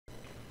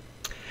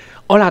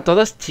Hola a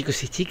todos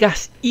chicos y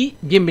chicas y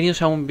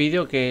bienvenidos a un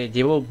vídeo que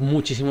llevo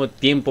muchísimo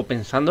tiempo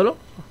pensándolo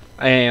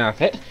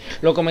hacer.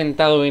 Lo he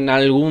comentado en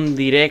algún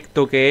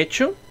directo que he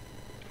hecho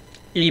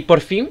y por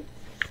fin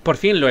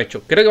lo he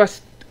hecho. Creo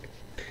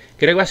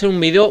que va a ser un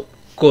vídeo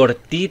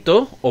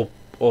cortito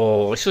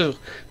o eso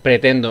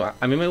pretendo.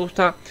 A mí me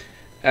gusta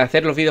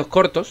hacer los vídeos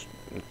cortos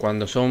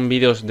cuando son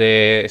vídeos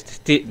de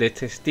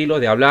este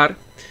estilo, de hablar.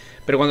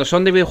 Pero cuando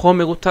son de videojuegos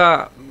me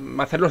gusta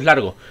hacerlos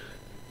largos.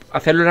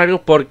 Hacerlos largos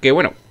porque,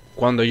 bueno,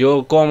 cuando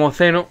yo como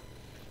ceno,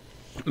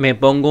 me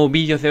pongo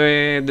vídeos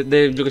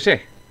de yo qué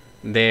sé,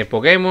 de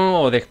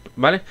Pokémon o de,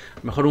 ¿vale? A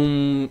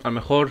lo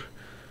mejor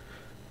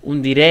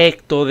un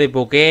directo de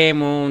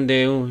Pokémon,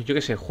 de, yo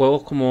qué sé,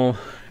 juegos como,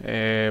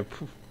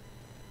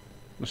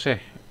 no sé,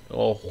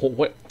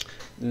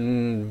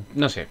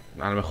 no sé,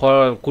 a lo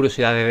mejor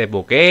curiosidades de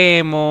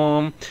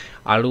Pokémon,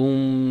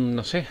 algún,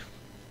 no sé,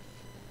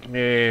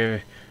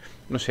 vídeo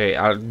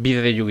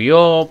de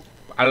Yu-Gi-Oh!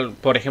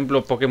 Por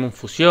ejemplo, Pokémon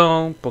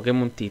Fusión,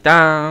 Pokémon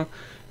Titán,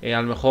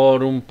 a lo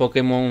mejor un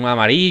Pokémon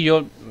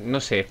amarillo,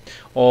 no sé.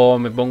 O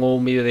me pongo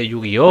un vídeo de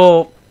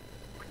Yu-Gi-Oh!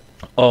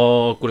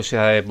 O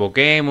curiosidad de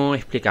Pokémon,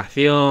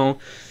 explicación,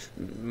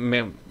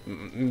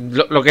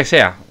 lo que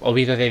sea. O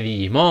vídeos de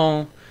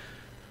Digimon.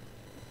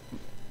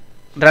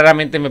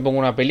 Raramente me pongo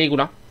una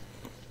película.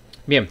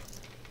 Bien.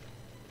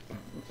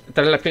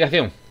 Tras la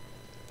explicación.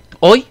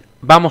 Hoy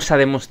vamos a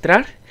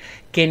demostrar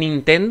que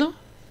Nintendo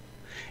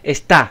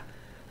está...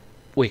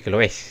 Uy, que lo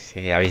ves,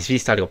 si habéis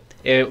visto algo.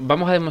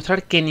 Vamos a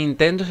demostrar que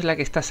Nintendo es la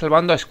que está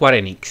salvando a Square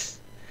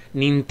Enix.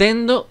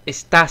 Nintendo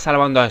está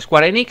salvando a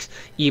Square Enix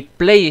y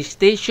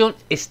PlayStation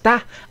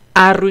está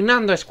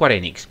arruinando a Square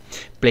Enix.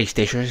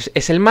 PlayStation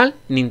es el mal,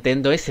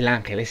 Nintendo es el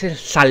ángel, es el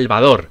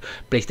salvador.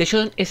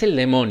 PlayStation es el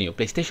demonio.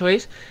 PlayStation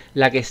es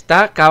la que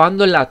está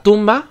cavando en la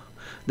tumba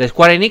de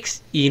Square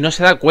Enix y no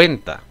se da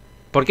cuenta.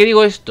 ¿Por qué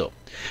digo esto?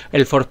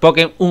 El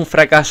Forspoken, un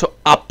fracaso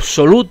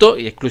absoluto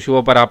y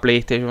exclusivo para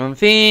PlayStation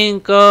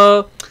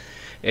 5.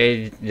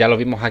 Ya lo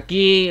vimos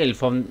aquí.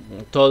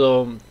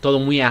 Todo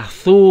muy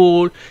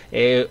azul.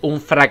 Un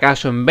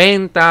fracaso en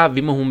venta.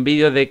 Vimos un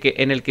vídeo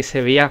en el que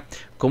se veía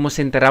cómo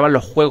se enterraban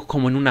los juegos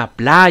como en una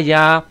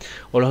playa.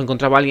 O los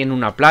encontraba alguien en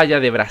una playa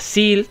de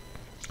Brasil.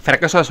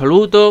 Fracaso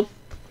absoluto.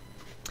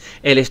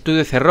 El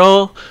estudio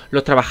cerró.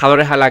 Los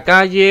trabajadores a la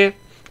calle.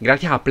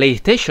 Gracias a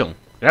PlayStation.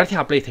 Gracias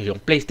a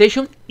PlayStation.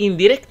 PlayStation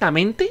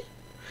indirectamente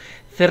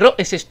cerró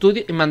ese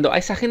estudio y mandó a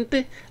esa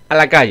gente a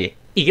la calle.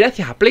 Y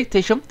gracias a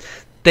PlayStation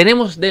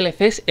tenemos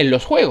DLCs en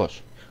los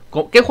juegos.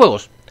 ¿Qué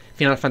juegos?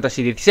 Final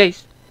Fantasy XVI,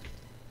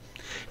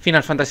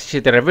 Final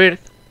Fantasy VII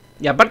Rebirth.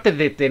 Y aparte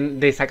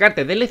de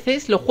sacarte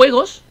DLCs, los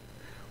juegos...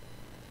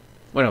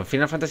 Bueno,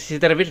 Final Fantasy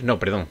VII Rebirth... No,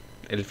 perdón.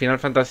 El Final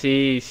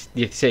Fantasy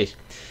XVI.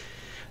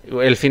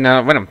 El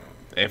Final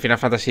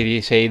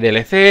Fantasy XVI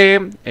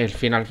DLC. El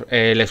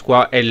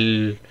Squar...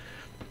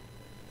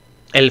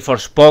 El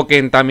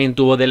Forspoken también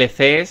tuvo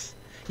DLCs.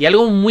 Y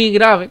algo muy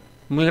grave,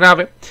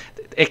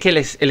 es que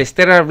el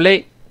Stellar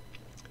Blade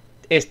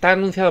está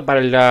anunciado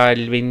para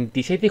el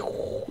 26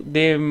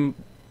 de...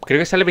 Creo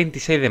que sale el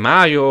 26 de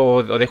mayo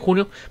o de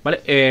junio,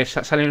 ¿vale?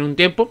 Sale en un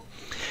tiempo.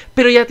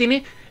 Pero ya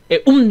tiene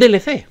un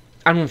DLC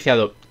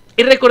anunciado.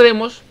 Y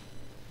recordemos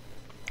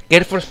que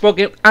el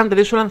Forspoken, antes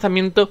de su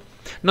lanzamiento,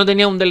 no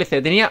tenía un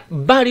DLC. Tenía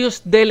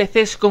varios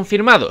DLCs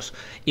confirmados.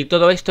 Y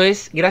todo esto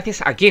es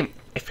gracias a ¿quién?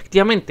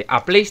 Efectivamente,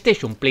 a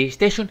PlayStation.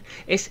 PlayStation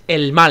es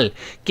el mal.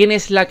 ¿Quién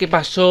es la que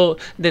pasó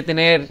de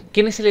tener...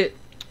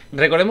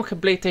 Recordemos que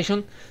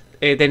PlayStation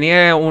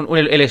tenía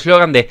el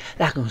eslogan de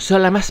la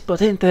consola más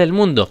potente del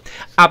mundo.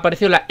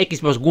 Apareció la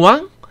Xbox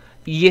One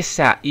y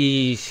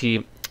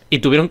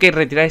tuvieron que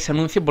retirar ese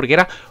anuncio porque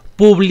era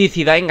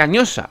publicidad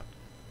engañosa.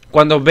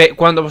 Cuando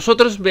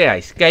vosotros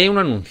veáis que hay un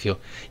anuncio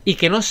y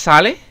que no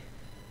sale,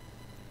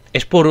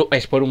 es por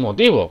un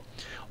motivo.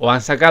 O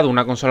han sacado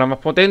una consola más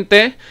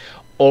potente...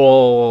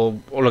 O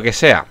lo que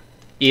sea.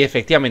 Y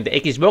efectivamente,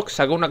 Xbox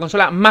sacó una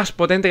consola más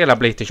potente que la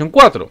PlayStation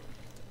 4.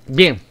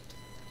 Bien.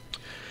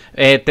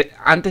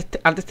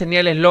 Antes tenía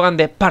el eslogan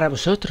de para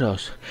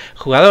vosotros,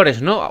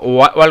 jugadores, ¿no?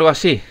 O algo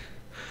así.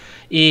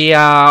 Y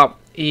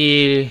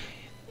el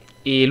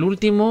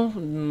último...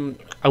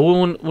 Hubo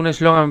un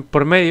eslogan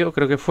por medio,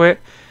 creo que fue...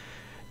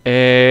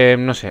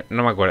 no sé,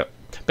 no me acuerdo.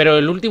 Pero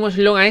el último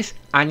eslogan es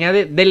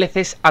añade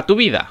DLCs a tu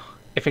vida.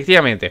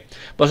 Efectivamente,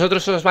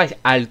 vosotros os vais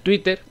al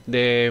Twitter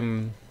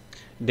de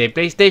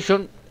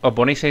PlayStation, o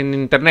ponéis en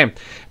internet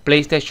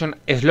PlayStation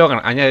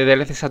eslogan añade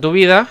DLCs a tu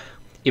vida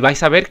y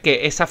vais a ver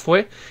que esa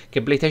fue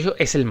que PlayStation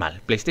es el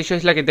mal. PlayStation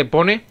es la que te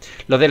pone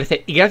los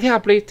DLC. Y gracias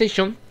a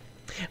PlayStation,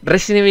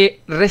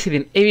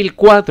 Resident Evil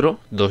 4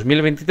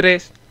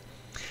 2023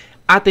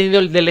 ha tenido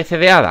el DLC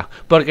de Hada.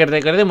 Porque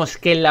recordemos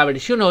que en la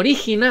versión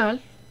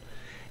original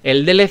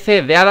el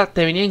DLC de Hada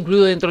te venía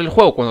incluido dentro del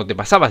juego. Cuando te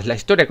pasabas la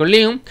historia con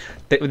Leon,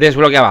 te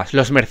desbloqueabas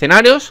los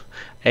mercenarios,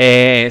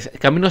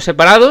 caminos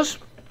separados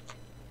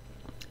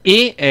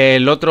y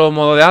el otro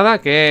modo de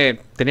Hada que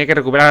tenía que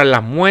recuperar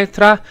las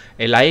muestras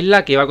en la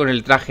isla, que iba con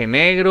el traje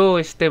negro,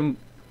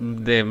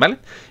 ¿vale?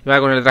 Iba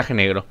con el traje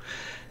negro.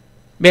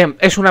 Bien,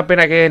 es una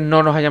pena que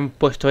no nos hayan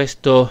puesto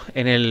esto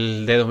en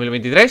el de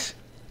 2023,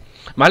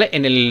 ¿vale?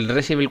 En el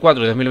Resident Evil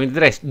 4 de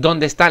 2023,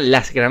 ¿dónde están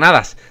las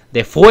granadas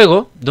de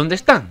fuego? ¿Dónde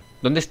están?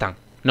 ¿Dónde están?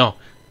 No,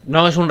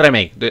 no es un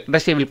remake.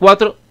 Resident Evil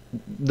 4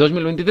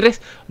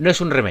 2023 no es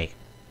un remake.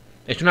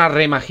 Es una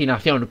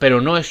reimaginación, pero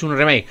no es un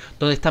remake.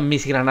 ¿Dónde están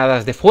mis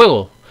granadas de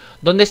fuego?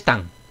 ¿Dónde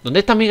están?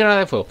 ¿Dónde están mis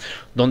granadas de fuego?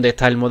 ¿Dónde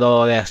está el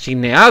modo de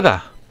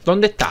asigneada?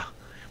 ¿Dónde está?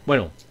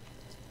 Bueno,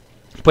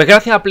 pues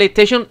gracias a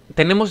PlayStation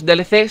tenemos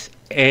DLCs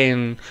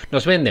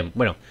nos venden,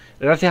 bueno,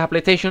 gracias a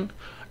PlayStation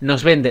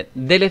nos venden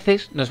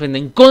DLCs, nos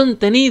venden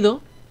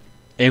contenido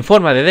en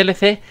forma de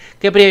DLC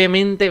que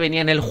previamente venía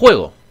en el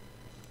juego.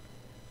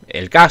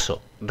 El caso,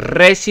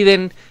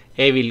 Resident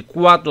Evil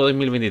 4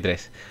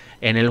 2023.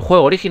 En el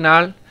juego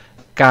original,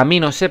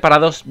 Caminos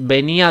Separados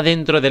venía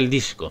dentro del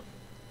disco.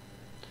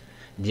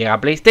 Llega a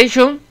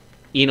PlayStation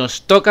y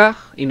nos toca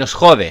y nos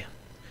jode.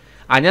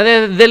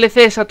 Añade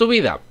DLCs a tu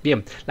vida.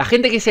 Bien, la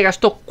gente que se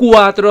gastó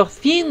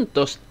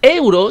 400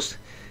 euros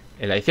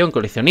en la edición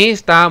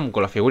coleccionista,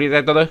 con la figurita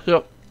y todo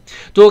eso,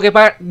 tuvo que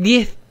pagar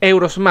 10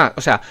 euros más.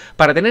 O sea,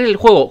 para tener el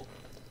juego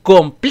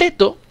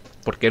completo,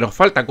 porque nos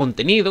falta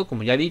contenido,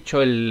 como ya he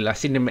dicho, la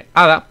Sígueme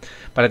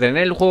para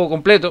tener el juego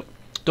completo,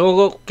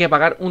 tuvo que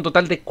pagar un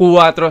total de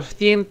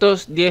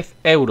 410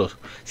 euros.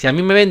 Si a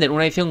mí me venden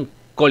una edición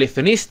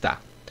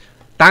coleccionista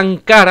tan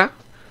cara,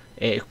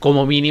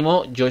 como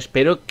mínimo yo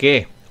espero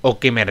que o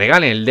que me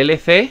regalen el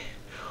DLC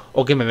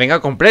o que me venga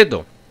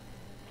completo.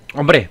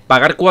 Hombre,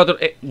 pagar 4...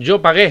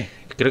 yo pagué,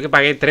 creo que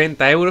pagué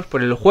 30 euros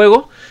por el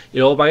juego y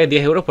luego pagué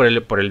 10 euros por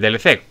el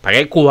DLC.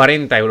 Pagué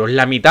 40 euros,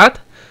 la mitad.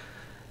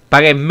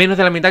 Pagué menos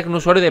de la mitad que un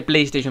usuario de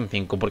PlayStation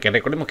 5. Porque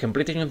recordemos que en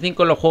PlayStation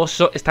 5 los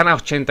juegos están a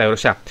 80 euros.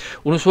 O sea,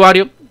 un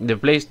usuario de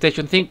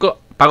PlayStation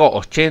 5 pagó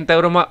 80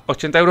 euros más,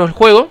 80 euros el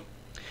juego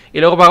y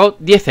luego pagó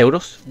 10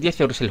 euros.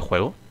 10 euros el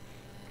juego.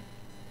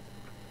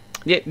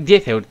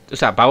 10 euros, o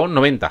sea, pagó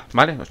 90,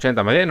 ¿vale?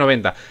 80 más 10,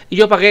 90. Y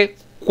yo pagué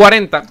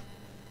 40,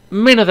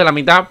 menos de la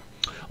mitad.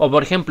 O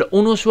por ejemplo,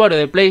 un usuario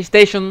de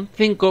PlayStation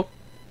 5,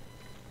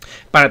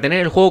 para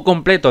tener el juego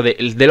completo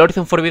del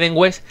Horizon Forbidden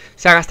West,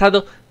 se ha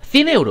gastado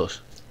 100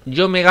 euros.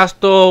 Yo me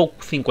gasto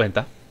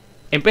 50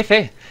 en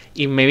PC.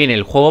 Y me viene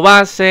el juego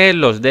base,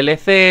 los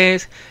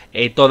DLCs,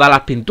 todas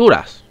las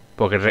pinturas.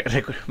 Porque,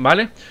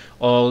 ¿vale?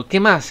 O ¿qué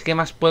más? ¿Qué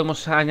más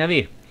podemos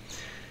añadir?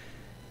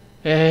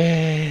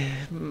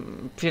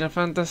 Final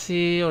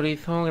Fantasy,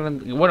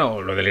 Horizon,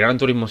 bueno, lo del Gran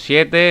Turismo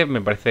 7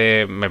 me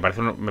pareció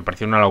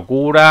una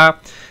locura.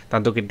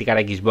 Tanto criticar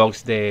a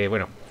Xbox de...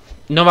 Bueno,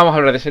 no vamos a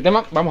hablar de ese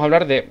tema. Vamos a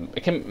hablar de...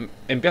 Es que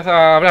empiezo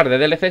a hablar de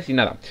DLCs y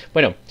nada.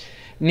 Bueno,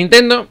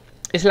 Nintendo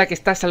es la que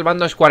está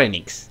salvando a Square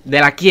Enix de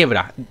la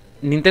quiebra.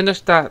 Nintendo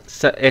está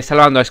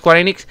salvando a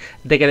Square Enix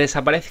de que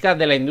desaparezca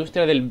de la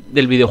industria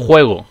del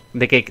videojuego,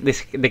 de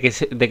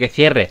que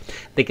cierre,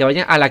 de que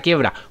vaya a la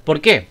quiebra. ¿Por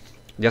qué?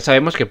 Ya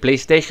sabemos que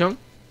PlayStation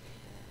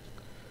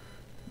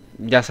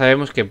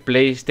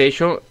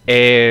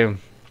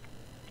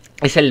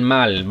es el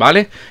mal,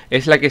 ¿vale?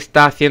 Es la que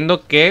está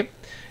haciendo que...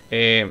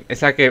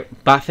 es la que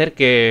va a hacer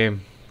que...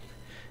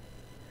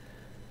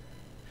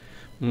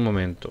 Un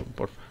momento,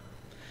 por favor.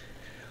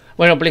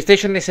 Bueno,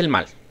 PlayStation es el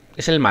mal.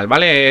 Es el mal,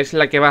 ¿vale? Es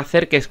la que va a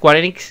hacer que Square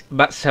Enix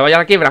se vaya a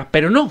la quiebra.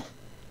 Pero no.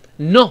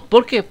 No,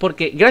 ¿por qué?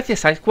 Porque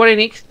gracias a Square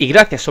Enix y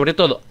gracias sobre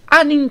todo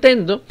a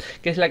Nintendo,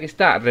 que es la que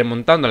está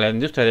remontando la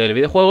industria del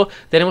videojuego,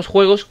 tenemos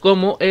juegos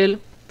como el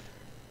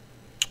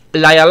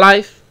Live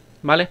Alive,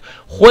 ¿vale?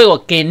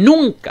 Juego que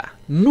nunca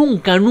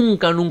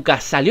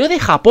salió de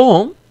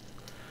Japón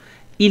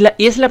y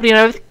es la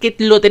primera vez que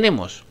lo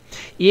tenemos.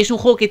 Y es un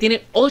juego que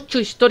tiene 8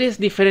 historias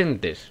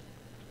diferentes.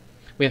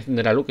 Voy a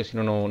encender la luz, que si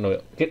no, no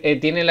veo.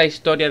 Tiene la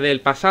historia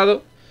del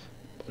pasado.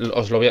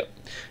 Os lo voy a...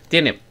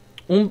 Tiene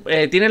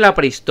la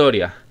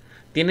prehistoria.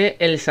 Tiene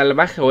el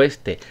salvaje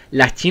oeste.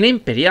 La China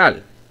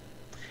imperial.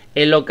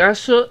 El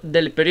ocaso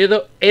del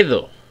periodo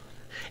Edo.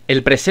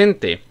 El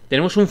presente.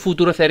 Tenemos un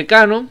futuro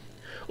cercano.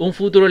 Un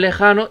futuro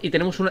lejano. Y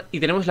tenemos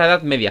la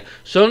Edad Media.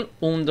 Son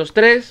 1, 2,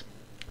 3.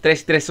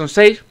 3 y 3 son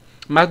 6.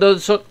 Más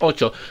 2 son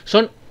 8.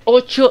 Son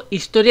 8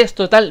 historias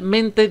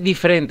totalmente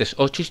diferentes.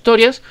 8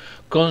 historias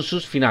con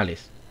sus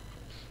finales.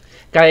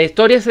 Cada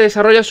historia se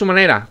desarrolla a su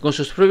manera, con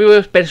sus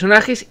propios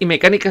personajes y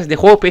mecánicas de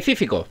juego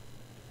específico.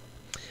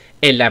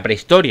 En la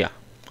prehistoria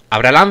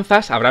habrá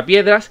lanzas, habrá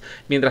piedras,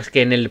 mientras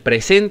que en el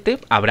presente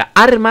habrá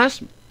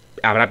armas,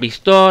 habrá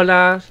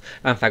pistolas,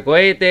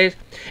 lanzacohetes.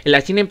 En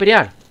la China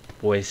imperial,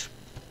 pues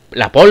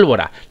la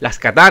pólvora, las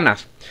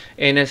katanas.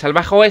 En el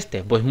salvaje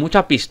oeste, pues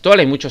mucha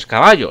pistola y muchos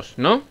caballos,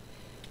 ¿no?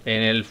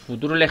 En el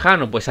futuro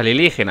lejano, pues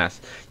alienígenas.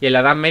 Y en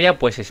la Edad Media,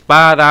 pues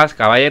espadas,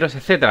 caballeros,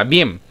 etcétera.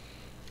 Bien.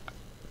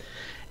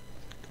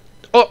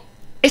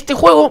 Este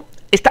juego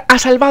ha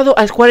salvado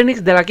a Square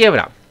Enix de la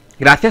quiebra,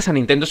 gracias a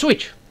Nintendo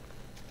Switch.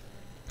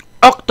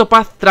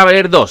 Octopath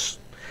Traveler 2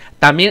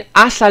 también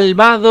ha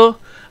salvado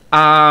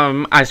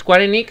a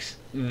Square Enix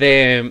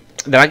de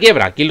la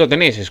quiebra. Aquí lo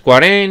tenéis,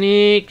 Square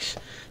Enix.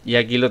 Y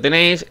aquí lo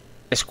tenéis,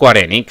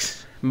 Square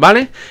Enix,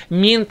 ¿vale?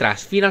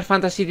 Mientras Final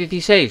Fantasy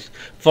XVI,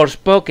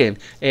 Forspoken,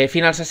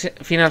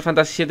 Final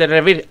Fantasy VII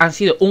Rebirth han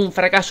sido un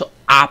fracaso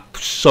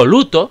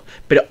absoluto,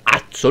 pero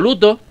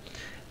absoluto,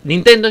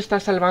 Nintendo está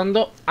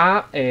salvando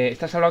a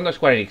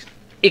Square Enix.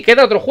 Y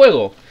queda otro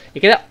juego.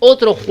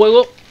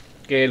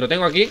 Que lo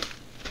tengo aquí.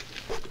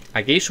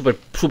 Aquí, súper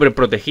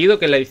protegido,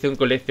 que es la edición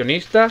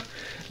coleccionista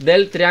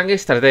del Triangle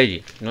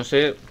Strategy. No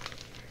sé,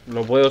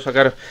 lo puedo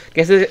sacar.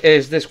 Que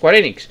es de Square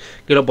Enix.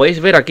 Que lo podéis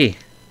ver aquí.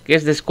 Que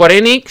es de Square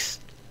Enix.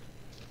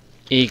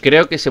 Y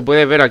creo que se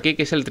puede ver aquí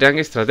que es el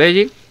Triangle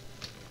Strategy.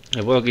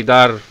 Le puedo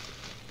quitar.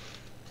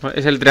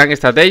 Es el Triangle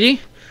Strategy,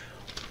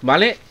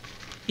 ¿vale?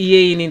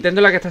 Y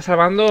Nintendo es la que está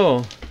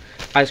salvando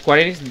a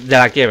Square Enix de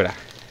la quiebra.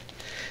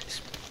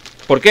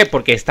 ¿Por qué?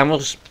 Porque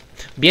estamos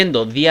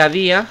viendo día a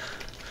día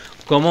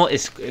cómo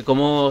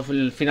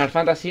Final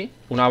Fantasy,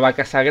 una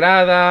vaca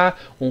sagrada,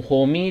 un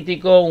juego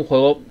mítico, un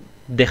juego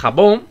de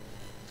Japón,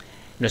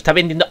 no está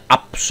vendiendo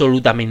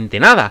absolutamente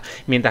nada.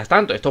 Mientras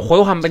tanto, estos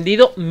juegos han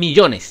vendido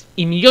millones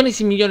y millones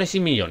y millones y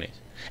millones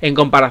en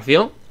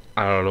comparación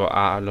a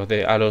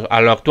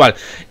lo actual.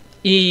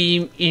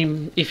 Y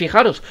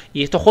fijaros,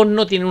 y estos juegos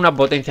no tienen una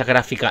potencia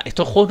gráfica.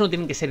 Estos juegos no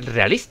tienen que ser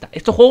realistas.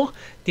 Estos juegos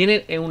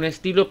tienen un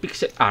estilo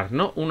pixel art,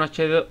 ¿no? Un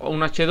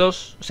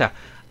H2, o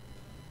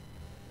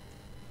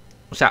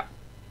sea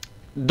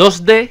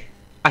 2D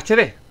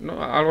HD,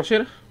 ¿no? Algo así,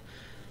 ¿no?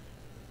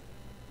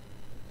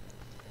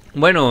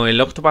 Bueno, el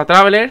Octopath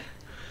Traveler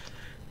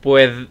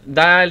pues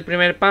da el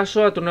primer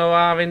paso a tu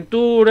nueva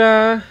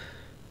aventura.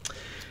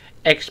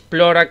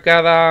 Explora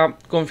cada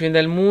confín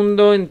del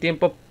mundo en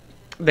tiempo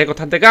de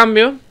constante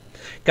cambio.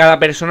 Cada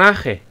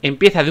personaje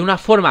empieza de una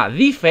forma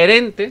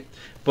diferente.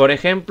 Por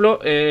ejemplo,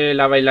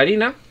 la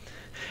bailarina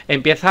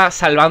empieza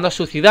salvando a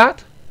su ciudad,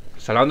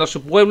 salvando a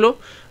su pueblo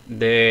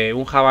de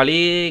un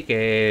jabalí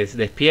que se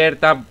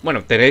despierta.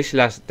 Bueno, tenéis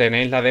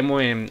la demo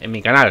en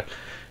mi canal.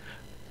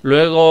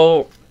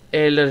 Luego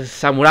el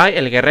samurái,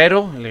 el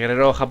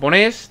guerrero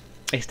japonés,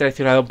 es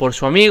traicionado por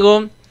su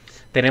amigo.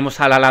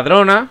 Tenemos a la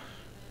ladrona,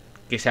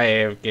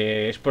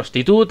 que es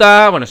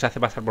prostituta, bueno, se hace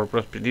pasar por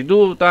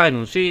prostituta en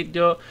un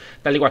sitio,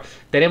 tal y cual.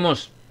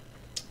 Tenemos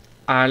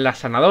a la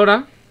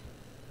sanadora,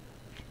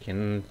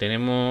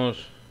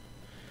 tenemos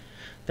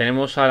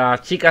a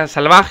la chica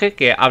salvaje,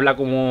 que habla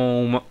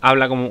como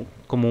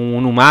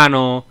un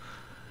humano,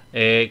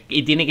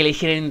 y tiene que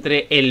elegir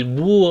entre el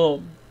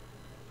búho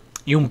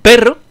y un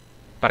perro,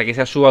 para que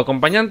sea su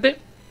acompañante.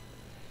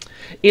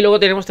 Y luego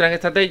tenemos Triangle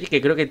Strategy,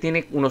 que creo que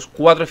tiene unos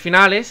 4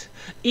 finales.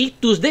 Y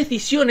tus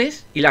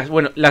decisiones,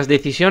 las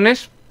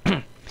decisiones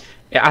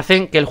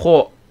hacen que el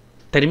juego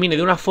termine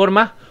de una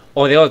forma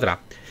o de otra.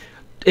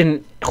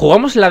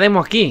 Jugamos la demo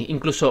aquí,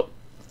 incluso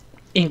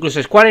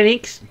Square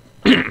Enix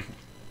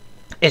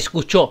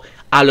escuchó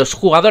a los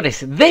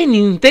jugadores de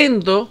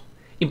Nintendo.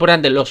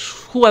 Importante, los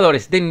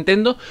jugadores de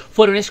Nintendo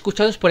fueron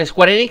escuchados por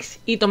Square Enix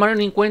y tomaron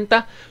en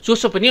cuenta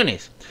sus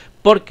opiniones.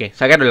 Porque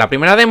sacaron la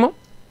primera demo,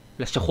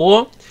 se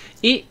jugó,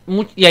 y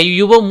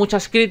ahí hubo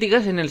muchas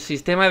críticas en el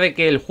sistema de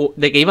que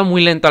iba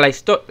muy lento a la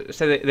historia,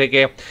 de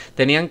que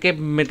tenían que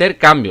meter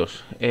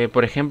cambios.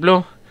 Por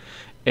ejemplo,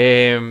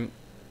 que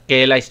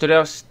la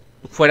historia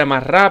fuera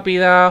más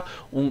rápida,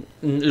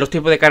 los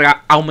tiempos de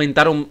carga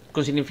aumentaron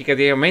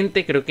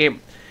significativamente. Creo que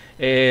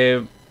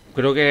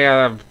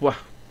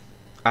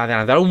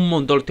adelantaron un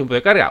montón el tiempo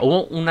de carga.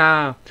 Hubo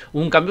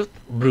un cambio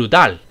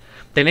brutal.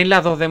 Tenéis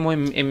las 2 demos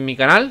en mi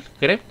canal,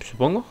 creo,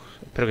 supongo.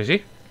 Espero que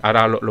sí.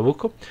 Ahora lo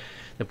busco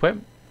después.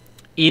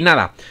 Y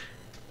nada.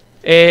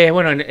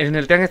 Bueno, en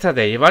el Triangle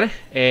Strategy, ¿vale?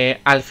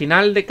 Al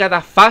final de cada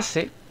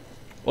fase,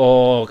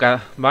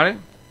 ¿vale?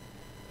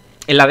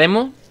 En la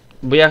demo,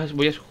 voy a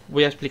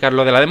explicar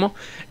lo de la demo.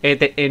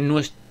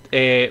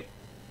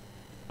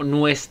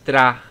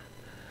 Nuestra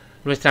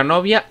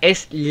novia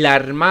es la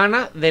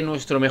hermana de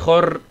nuestro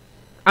mejor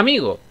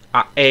amigo.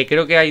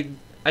 Creo que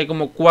hay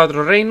como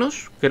 4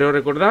 reinos, creo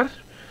recordar.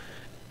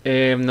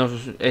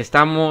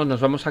 Nos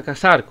vamos a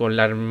casar con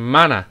la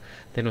hermana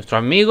de nuestro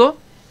amigo.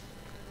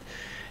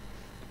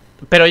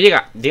 Pero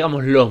llega,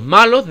 digamos, los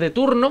malos de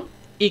turno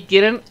y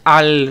quieren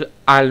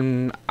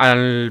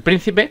al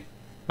príncipe,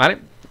 ¿vale?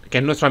 Que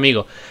es nuestro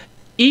amigo.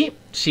 Y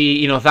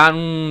nos dan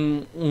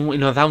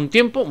un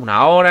tiempo,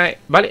 una hora,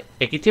 ¿vale?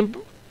 X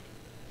tiempo.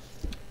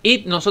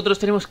 Y nosotros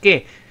tenemos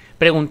que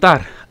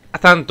preguntar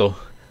tanto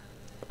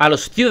a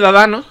los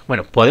ciudadanos.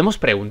 Bueno, podemos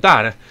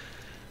preguntar,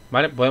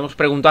 ¿vale? Podemos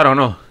preguntar o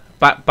no.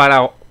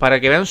 Para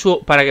que vean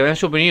su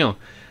opinión.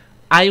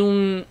 Hay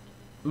un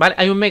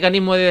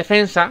mecanismo de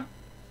defensa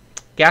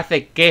que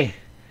hace que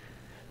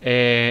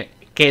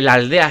la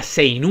aldea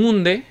se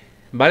inunde,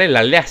 ¿vale?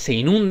 La aldea se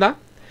inunda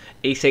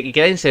y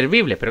queda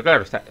inservible, pero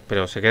claro,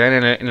 pero se queda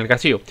en el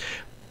castillo,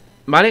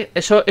 ¿vale?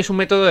 Eso es un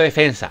método de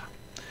defensa.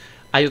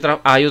 Hay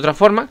otra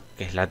forma,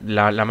 que es la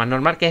más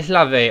normal, que es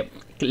la de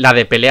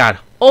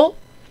pelear o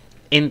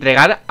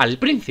entregar al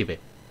príncipe.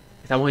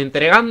 Estamos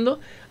entregando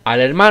al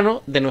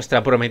hermano de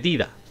nuestra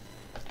prometida.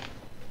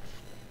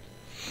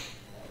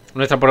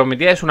 Nuestra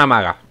prometida es una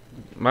maga,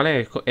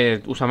 ¿vale?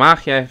 Usa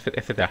magia,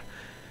 etcétera.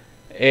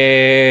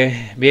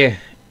 Bien.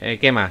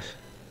 ¿Qué más?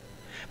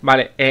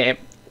 Vale,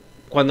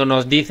 cuando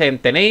nos dicen,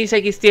 tenéis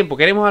X tiempo,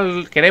 queremos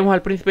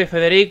al príncipe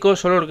Federico,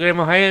 solo lo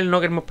queremos a él, no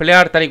queremos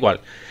pelear, tal y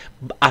cual.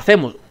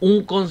 Hacemos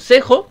un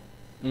consejo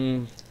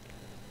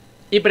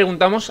y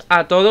preguntamos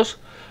a todos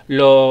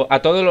lo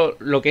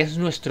que es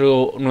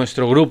nuestro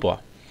grupo.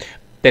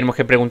 Tenemos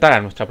que preguntar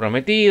a nuestra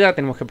prometida,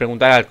 tenemos que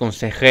preguntar al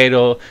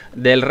consejero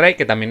del rey,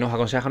 que también nos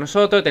aconseja a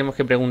nosotros, tenemos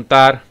que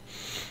preguntar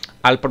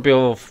al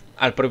propio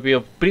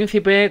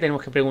príncipe,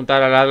 tenemos que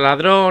preguntar a la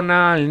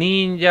ladrona, al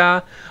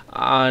ninja,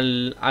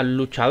 al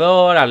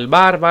luchador, al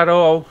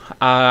bárbaro,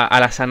 a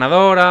la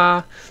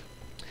sanadora,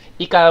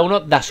 y cada uno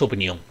da su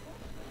opinión.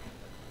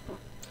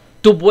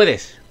 Tú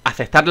puedes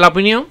aceptar la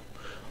opinión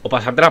o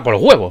pasártela por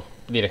los huevos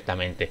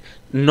directamente,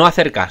 no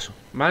hacer caso,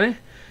 ¿vale?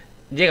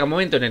 Llega un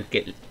momento en el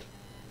que...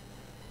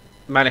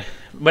 Vale,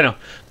 bueno,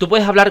 tú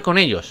puedes hablar con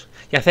ellos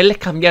y hacerles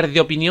cambiar de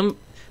opinión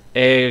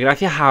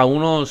gracias a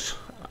unos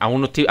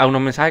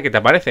mensajes que te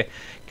aparecen,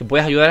 que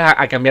puedes ayudar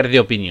a cambiar de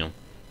opinión.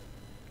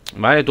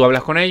 Vale, tú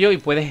hablas con ellos y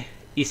puedes,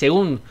 y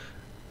según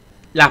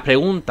las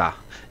preguntas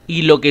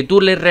y lo que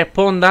tú les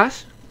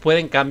respondas,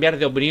 pueden cambiar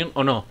de opinión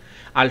o no.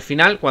 Al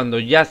final, cuando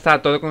ya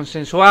está todo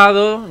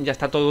consensuado, ya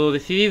está todo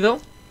decidido,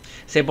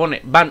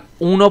 van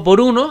uno por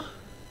uno,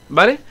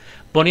 ¿vale?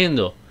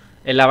 Poniendo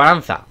en la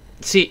balanza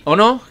sí o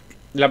no.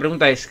 La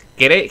pregunta es,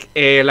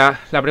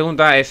 la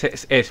pregunta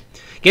es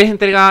 ¿quieres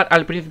entregar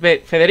al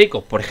príncipe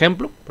Federico? Por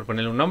ejemplo, por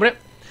ponerle un nombre.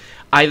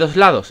 Hay dos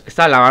lados.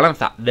 Está la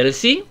balanza del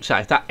sí, o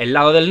sea, está el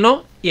lado del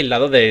no y el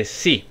lado del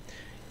sí.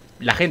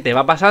 La gente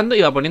va pasando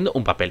y va poniendo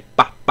un papel.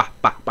 Pa, pa,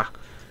 pa, pa.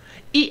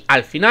 Y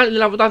al final de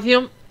la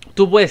votación,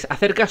 tú puedes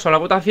hacer caso a la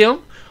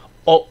votación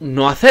o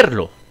no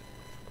hacerlo.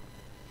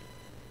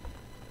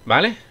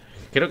 ¿Vale?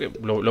 Creo que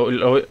lo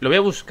voy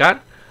a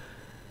buscar.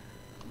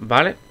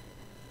 ¿Vale?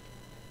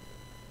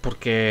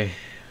 Porque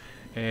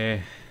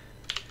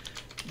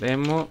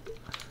demo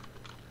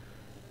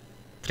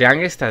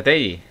Triangle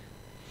Strategy.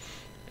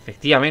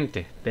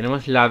 Efectivamente,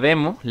 tenemos la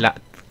demo.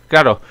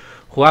 Claro,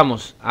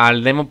 jugamos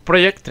al demo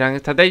project Triangle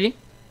Strategy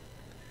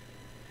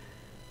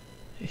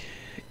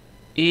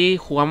y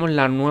jugamos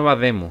la nueva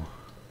demo.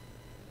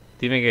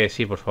 Dime que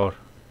sí, por favor.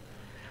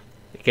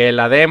 Que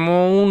la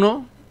demo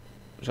 1,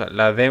 o sea,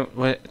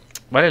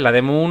 vale, la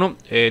demo 1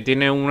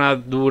 tiene una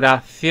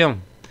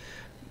duración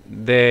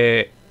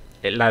de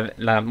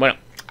bueno,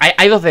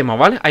 hay dos demos,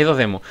 ¿vale? Hay dos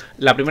demos.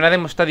 La primera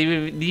demo está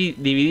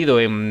dividido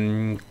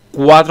en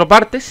 4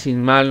 partes, si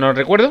mal no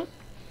recuerdo.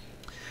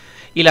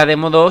 Y la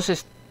demo 2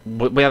 es...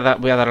 Voy a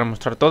dar a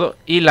mostrar todo.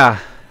 Y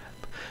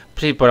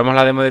sí, ponemos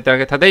la demo de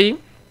Triangle Strategy.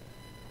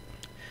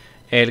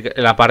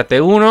 La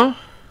parte 1,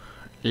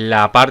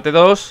 la parte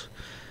 2,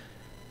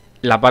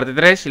 la parte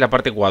 3 y la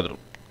parte 4.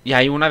 Y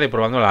hay una de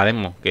probando la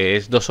demo, que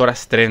es 2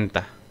 horas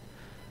 30.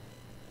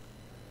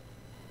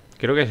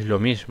 Creo que es lo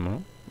mismo,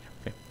 ¿no?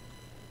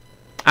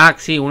 Ah,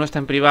 sí, uno está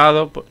en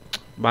privado,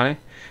 ¿vale?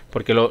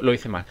 Porque lo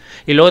hice mal.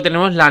 Y luego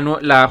tenemos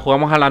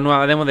jugamos a la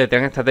nueva demo de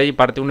Triangle Strategy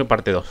parte 1 y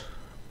parte 2.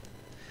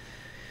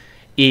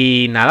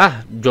 Y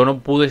nada, yo no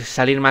pude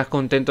salir más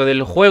contento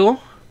del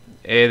juego.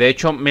 De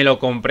hecho, me lo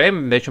compré.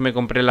 De hecho, me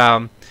compré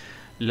la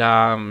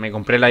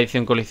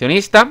edición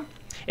coleccionista.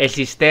 El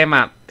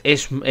sistema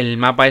el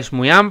mapa es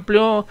muy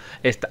amplio.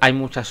 Hay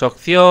muchas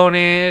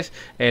opciones.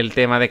 El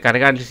tema de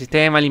cargar el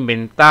sistema, el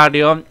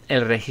inventario,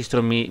 el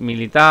registro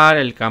militar,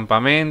 el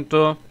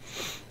campamento.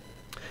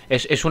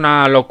 Es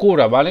una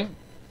locura, ¿vale?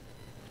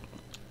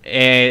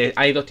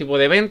 Hay dos tipos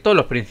de eventos,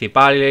 los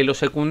principales y los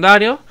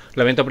secundarios.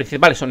 Los eventos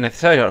principales son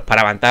necesarios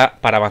para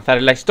avanzar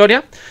en la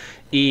historia.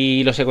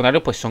 Y los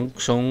secundarios pues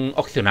son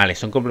opcionales,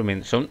 son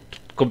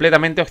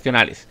completamente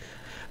opcionales.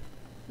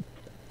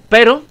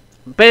 Pero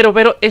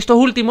estos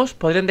últimos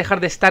podrían dejar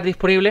de estar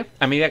disponibles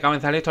a medida que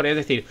avanza la historia. Es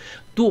decir,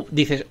 tú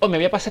dices, me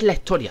voy a pasar la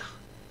historia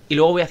y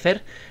luego voy a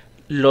hacer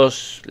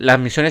las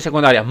misiones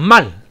secundarias.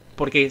 Mal,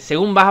 porque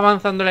según vas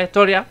avanzando la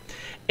historia,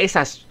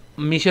 esas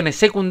misiones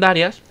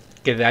secundarias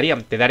que te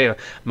darían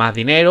más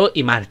dinero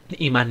y más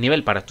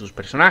nivel para tus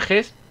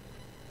personajes,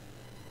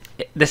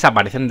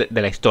 desaparecen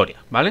de la historia,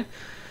 ¿vale?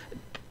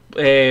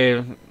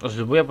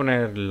 Os voy a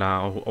poner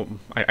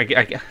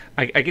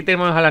aquí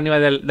tenemos al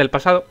Aníbal del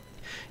pasado.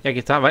 Y aquí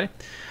está, ¿vale?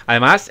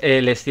 Además,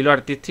 el estilo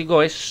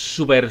artístico es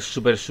súper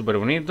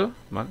bonito,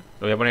 ¿vale?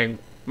 Lo voy a poner,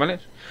 ¿vale?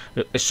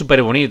 Es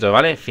súper bonito,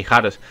 ¿vale?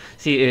 Fijaros.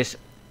 Sí,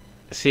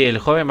 el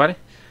joven, ¿vale?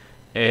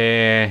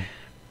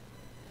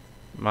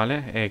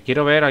 Vale,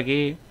 quiero ver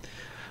aquí,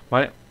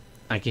 ¿vale?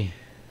 Aquí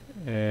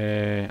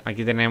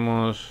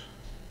tenemos...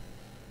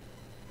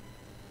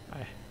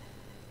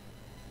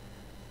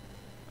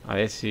 A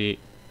ver si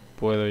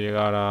puedo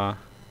llegar a...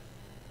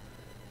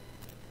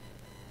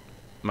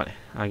 Vale,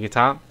 aquí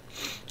está.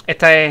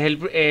 Este es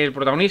el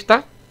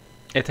protagonista.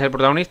 Este es el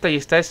protagonista y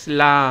esta es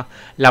la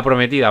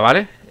prometida,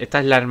 ¿vale? Esta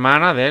es la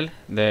hermana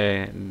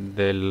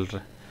del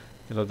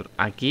otro.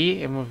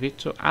 Aquí hemos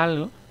visto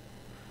algo.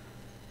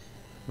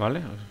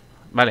 ¿Vale?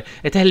 Vale,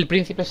 este es el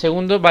príncipe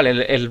segundo, vale,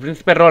 el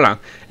príncipe Roland,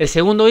 el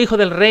segundo hijo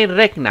del rey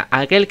Regna,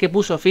 aquel que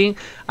puso fin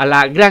a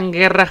la gran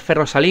guerra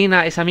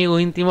ferrosalina, es amigo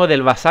íntimo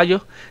del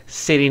vasallo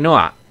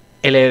Serinoa,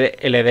 el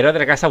heredero de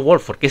la casa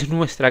Wolford, que es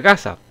nuestra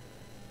casa.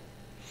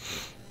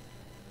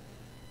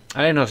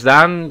 Vale, nos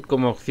dan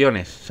como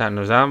opciones. O sea,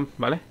 nos dan,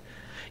 ¿vale?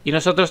 Y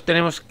nosotros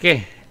tenemos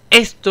que...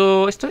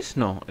 ¿Esto es?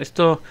 No,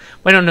 esto...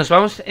 Bueno, nos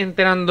vamos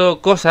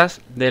enterando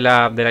cosas de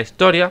la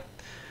historia.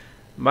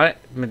 Vale,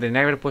 me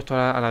tendría que haber puesto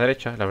a la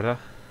derecha, la verdad.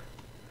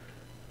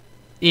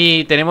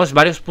 Y tenemos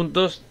varios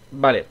puntos.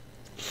 Vale.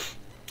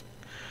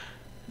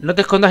 No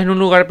te escondas en un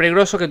lugar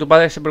peligroso, que tu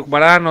padre se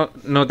preocupará.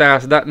 No te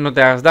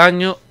hagas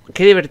daño.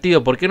 Qué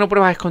divertido. ¿Por qué no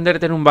pruebas a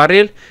esconderte en un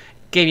barril?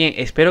 Qué bien.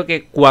 Espero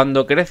que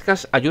cuando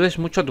crezcas ayudes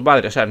mucho a tu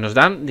padre. O sea, nos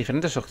dan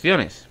diferentes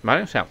opciones,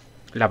 ¿vale? O sea,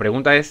 la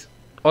pregunta es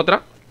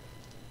otra.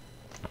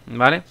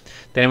 ¿Vale?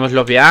 Tenemos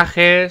los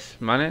viajes,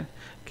 ¿vale?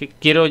 Que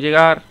quiero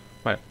llegar.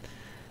 Vale.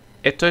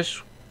 Esto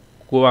es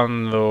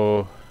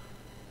cuando...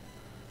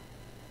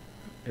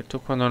 Esto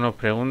es cuando nos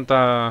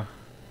pregunta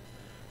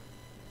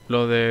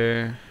lo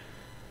de...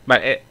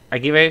 Vale,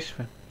 aquí veis.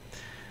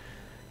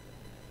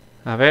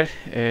 A ver,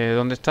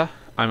 ¿dónde está?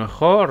 A lo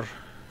mejor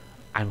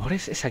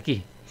es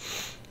aquí.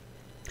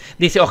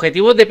 Dice,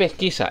 objetivos de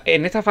pesquisa.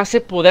 En esta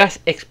fase podrás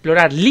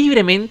explorar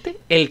libremente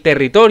el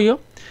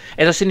territorio.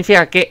 Eso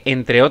significa que,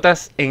 entre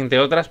otras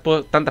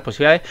tantas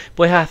posibilidades,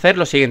 puedes hacer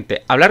lo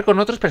siguiente. Hablar con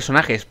otros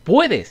personajes.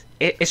 Puedes.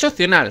 Es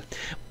opcional.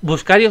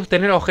 Buscar y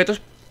obtener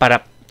objetos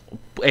para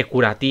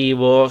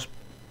curativos,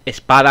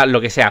 espada,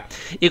 lo que sea.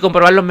 Y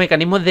comprobar los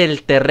mecanismos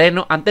del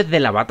terreno antes de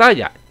la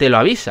batalla. Te lo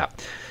avisa.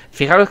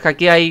 Fijaros que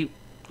aquí hay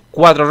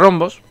 4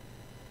 rombos.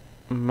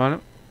 Vale.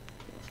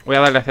 Voy a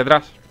darle hacia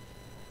atrás.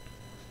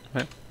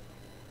 Vale.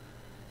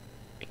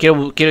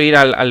 Quiero ir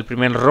al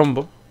primer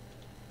rombo.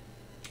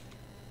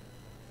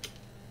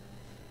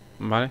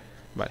 Vale,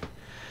 vale.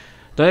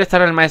 ¿Dónde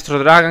estará el maestro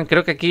Dragon?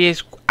 Creo que aquí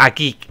es...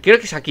 Aquí, creo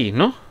que es aquí,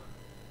 ¿no?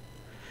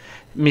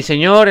 Mi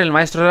señor, el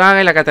maestro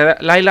Dragon y la catedral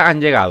Laila han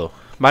llegado.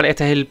 Vale,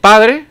 este es el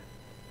padre.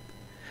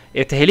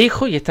 Este es el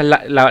hijo y esta es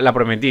la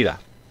prometida.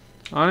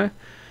 Vale.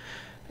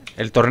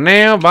 El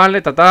torneo,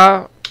 vale,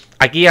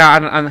 Aquí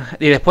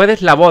y después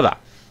es la boda.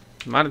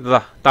 Vale,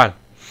 tal.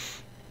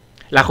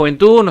 La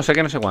juventud, no sé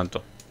qué, no sé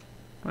cuánto.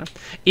 ¿Vale?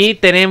 Y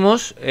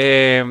tenemos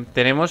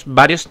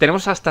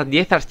hasta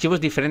 10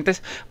 archivos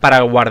diferentes para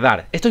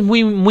guardar. Esto es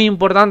muy, muy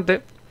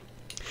importante,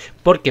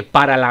 porque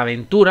para la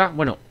aventura...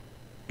 Bueno,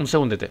 un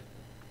segundete.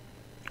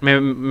 Me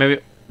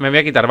voy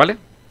a quitar, ¿vale?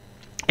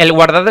 El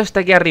guardado está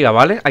aquí arriba,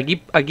 ¿vale?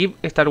 Aquí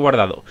está el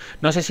guardado.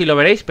 No sé si lo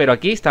veréis, pero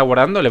aquí está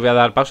guardando. Le voy a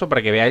dar paso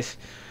para que veáis.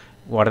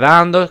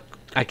 Guardando.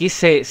 Aquí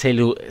se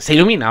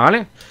ilumina,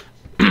 ¿vale?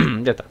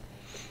 Ya está.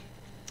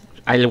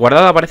 El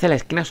guardado aparece en la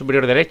esquina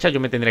superior derecha. Yo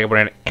me tendría que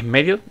poner en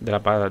medio de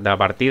la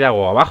partida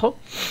o abajo.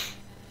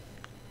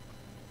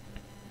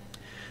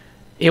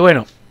 Y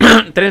bueno,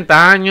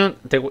 30 años.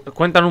 Te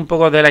cuentan un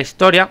poco de la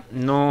historia.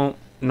 No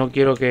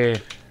quiero que...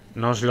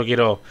 No os lo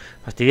quiero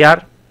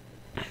fastidiar.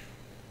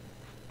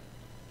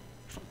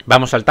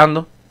 Vamos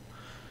saltando.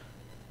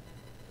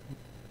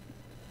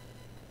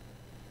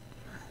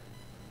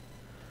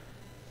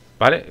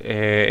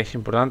 Vale, es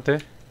importante.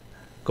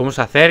 Cómo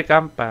se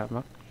acercan.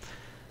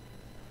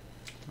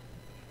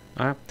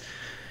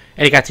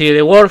 El castillo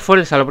de Wolford,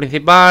 el salón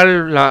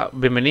principal.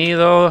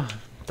 Bienvenido.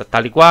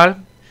 Tal y cual.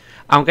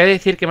 Aunque he de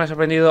decir que me ha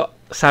sorprendido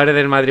saber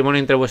del matrimonio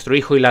entre vuestro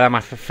hijo y la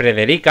dama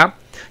Frederica.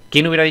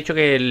 ¿Quién hubiera dicho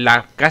que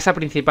la casa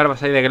principal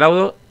vasallo de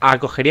Glaudo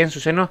acogería en su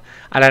seno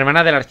a la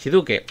hermana del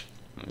archiduque?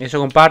 Eso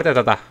comparte,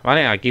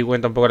 ¿vale? Aquí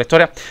cuenta un poco la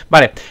historia.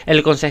 Vale,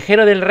 el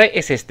consejero del rey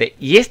es este.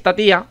 Y esta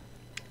tía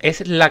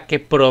es la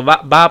que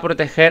va a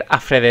proteger a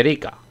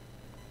Frederica.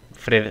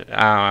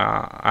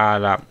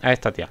 A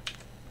esta tía.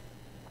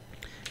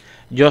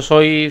 Yo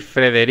soy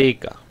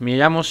Frederica. Me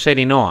llamo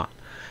Serinoa.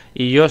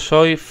 Y yo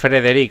soy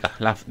Frederica,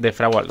 la de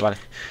Fraual, vale.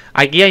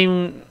 Aquí hay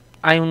un...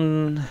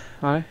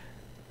 Vale.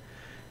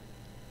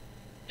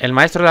 El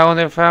maestro dragón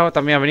de Fraual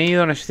también ha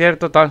venido, ¿no es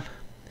cierto? Tal.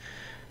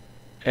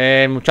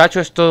 El muchacho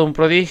es todo un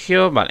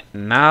prodigio. Vale,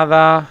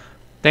 nada.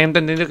 Tengo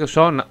entendido que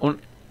son...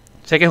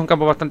 Sé que es un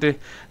campo bastante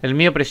el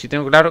mío, pero si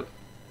tengo claro...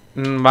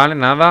 Vale,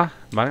 nada.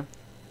 Vale.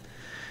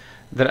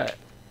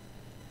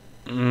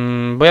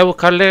 Voy a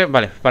buscarle...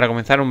 Vale, para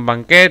comenzar un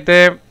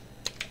banquete.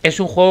 Es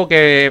un juego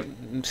que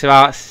se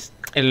va...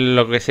 En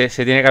lo que se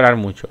tiene que hablar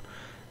mucho.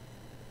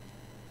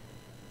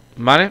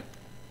 ¿Vale?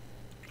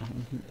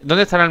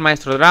 ¿Dónde estará el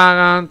maestro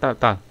Dragon?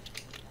 Tal.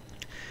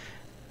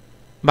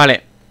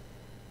 Vale.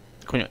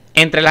 Coño.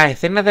 Entre las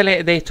escenas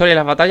de historia y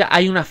las batallas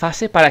hay una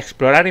fase para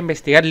explorar e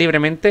investigar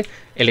libremente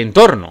el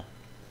entorno.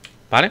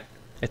 ¿Vale?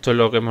 Esto es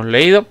lo que hemos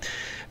leído.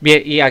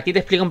 Bien, y aquí te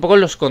explica un poco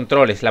los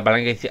controles. La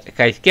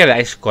palanca izquierda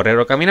es correr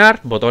o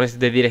caminar. Botones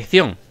de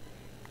dirección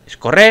es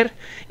correr.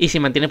 Y si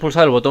mantienes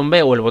pulsado el botón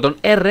B o el botón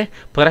R,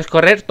 podrás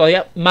correr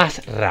todavía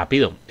más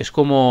rápido. Es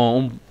como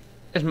un...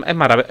 Es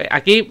más rápido.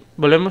 Aquí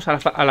volvemos a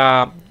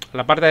la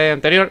parte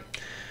anterior,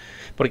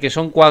 porque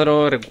son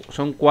 4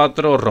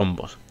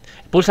 rombos.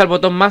 Pulsa el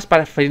botón más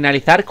para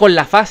finalizar con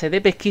la fase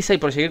de pesquisa y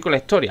proseguir con la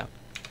historia.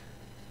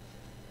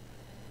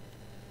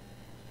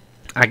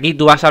 Aquí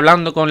tú vas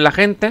hablando con la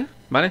gente,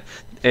 ¿vale?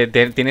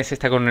 Tienes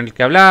esta con el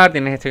que hablar,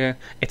 tienes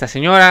esta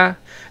señora,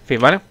 en fin,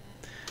 ¿vale?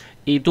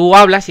 y tú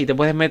hablas y te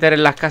puedes meter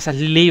en las casas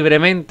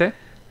libremente.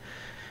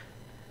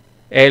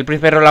 El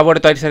príncipe Rol ha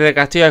vuelto a irse del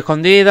castillo a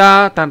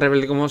escondida, tan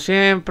rebelde como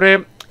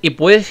siempre. Y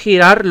puedes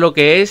girar lo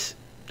que es...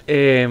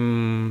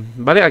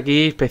 vale,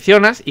 aquí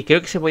inspeccionas y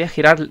creo que se podía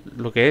girar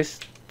lo que es...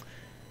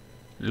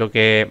 Lo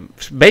que...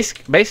 ¿Veis?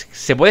 ¿Veis?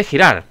 Se puede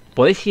girar.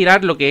 Podéis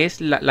girar lo que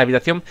es la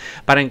habitación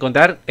para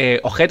encontrar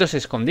objetos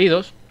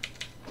escondidos.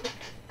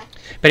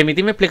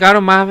 Permitidme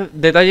explicaros más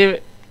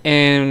detalle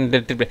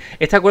del triple.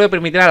 Este acuerdo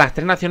permitirá a las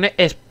tres naciones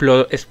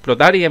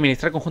explotar y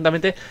administrar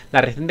conjuntamente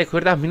las recién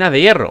descubiertas minas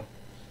de hierro.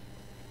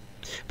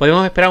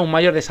 Podemos esperar un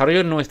mayor desarrollo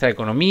en nuestra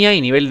economía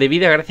y nivel de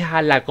vida gracias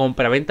a la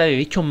compraventa de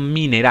dicho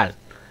mineral.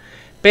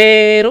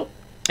 Pero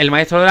el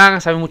maestro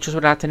Dragan sabe mucho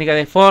sobre las técnicas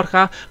de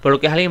forja, por lo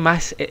que es alguien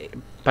más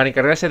para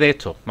encargarse de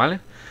esto, ¿vale?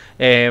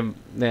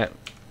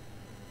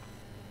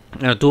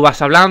 Tú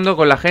vas hablando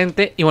con la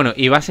gente y bueno,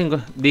 y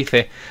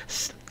dice...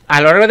 A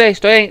lo largo de la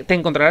historia te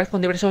encontrarás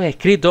con diversos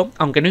escritos,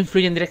 aunque no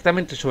influyen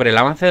directamente sobre el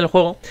avance del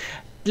juego,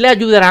 te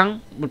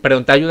ayudarán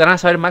a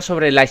saber más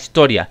sobre la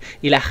historia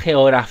y la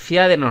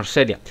geografía de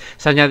Norseria.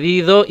 Se ha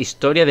añadido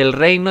historia del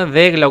reino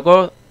de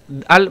Glaucor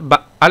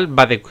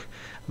al-Bademeku.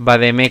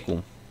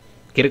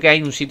 Creo que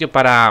hay un sitio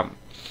para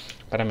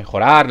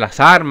mejorar las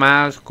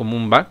armas, como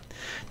un bar.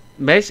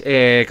 ¿Veis?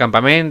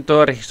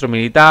 Campamento, registro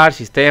militar,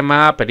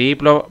 sistema,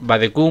 periplo,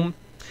 Badecum.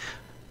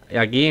 Y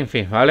aquí, en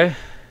fin, ¿vale?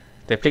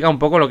 Te explica un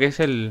poco lo que es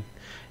el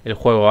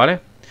juego, ¿vale?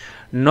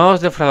 No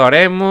os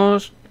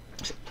defraudaremos.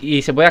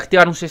 Y se puede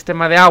activar un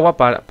sistema de agua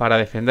para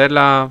defender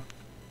lo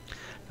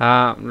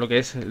que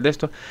es de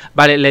esto.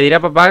 Vale, le diré a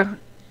papá.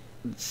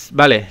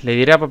 Vale, le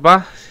diré a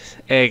papá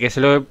que se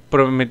lo he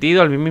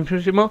prometido al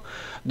mismísimo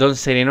Don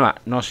Serenoa.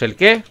 No sé el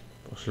qué.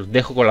 Os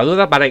dejo con la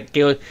duda para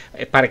que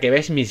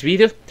veáis mis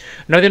vídeos.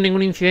 No ha habido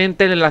ningún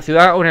incidente en la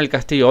ciudad o en el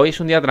castillo. Hoy es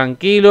un día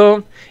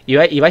tranquilo.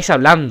 Y vais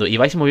hablando. Y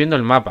vais moviendo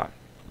el mapa.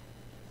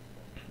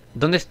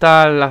 ¿Dónde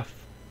está la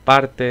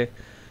parte?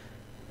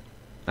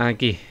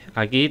 Aquí.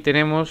 Aquí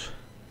tenemos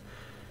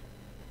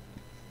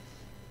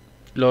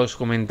los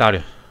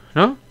comentarios,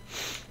 ¿no?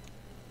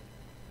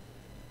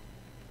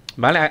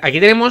 Vale, aquí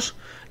tenemos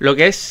lo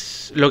que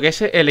es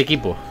el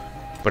equipo.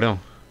 Perdón.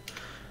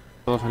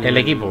 El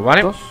equipo,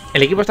 ¿vale?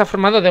 El equipo está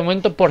formado de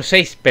momento por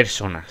 6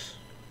 personas.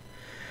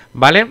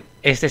 ¿Vale?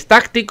 Este es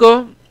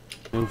táctico.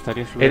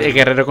 El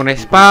guerrero con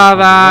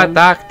espada,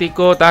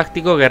 táctico,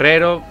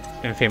 guerrero.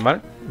 En fin,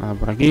 ¿vale? Nada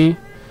por aquí.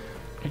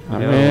 A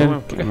ver,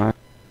 ¿qué más?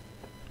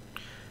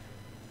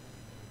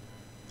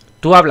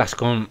 Tú hablas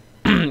con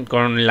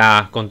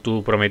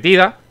tu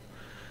prometida.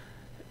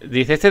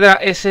 Dice,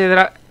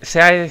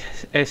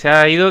 se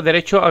ha ido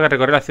derecho a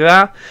recorrer la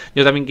ciudad.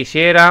 Yo también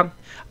quisiera.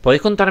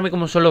 ¿Podéis contarme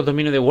cómo son los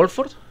dominios de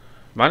Wolford?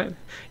 ¿Vale?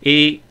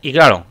 Y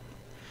claro.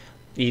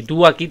 Y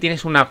tú aquí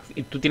tienes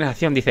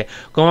acción. Dice,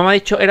 como me ha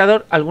dicho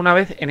Herador, alguna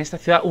vez en esta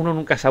ciudad uno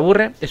nunca se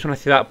aburre. Es una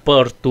ciudad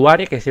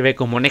portuaria que se ve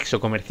como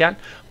nexo comercial.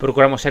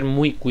 Procuramos ser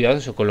muy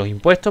cuidadosos con los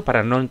impuestos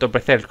para no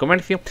entorpecer el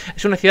comercio.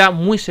 Es una ciudad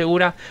muy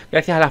segura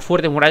gracias a la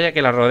fuerte muralla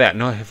que la rodea.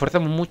 Nos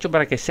esforzamos mucho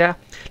para que sea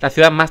la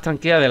ciudad más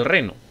tranquila del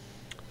reino.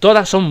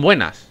 Todas son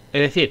buenas.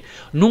 Es decir,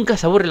 nunca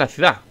se aburre la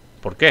ciudad.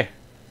 ¿Por qué?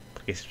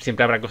 Porque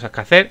siempre habrá cosas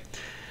que hacer.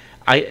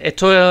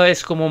 Esto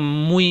es como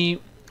muy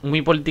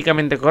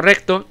políticamente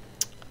correcto.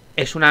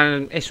 Es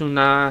un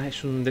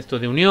de esto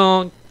de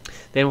unión.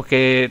 Tenemos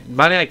que...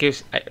 ¿Vale? Hay que...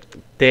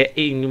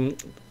 en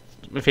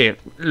fin,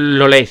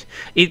 lo leéis.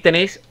 Y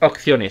tenéis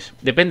opciones.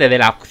 Depende de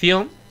la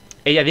opción.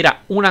 Ella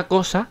dirá una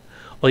cosa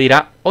o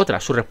dirá otra.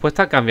 Su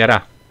respuesta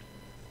cambiará.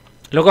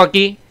 Luego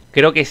aquí,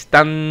 creo que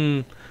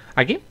están...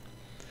 ¿Aquí?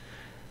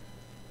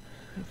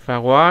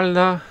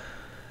 Fagualda.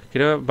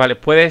 Creo... Vale,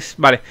 puedes...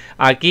 Vale,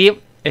 aquí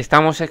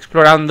estamos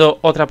explorando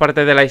otra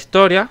parte de la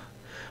historia.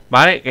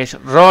 ¿Vale? Que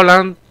es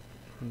Roland.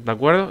 ¿De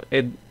acuerdo?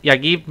 Y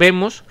aquí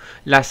vemos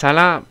la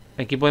sala.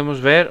 Aquí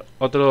podemos ver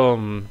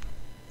otro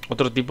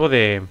tipo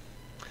de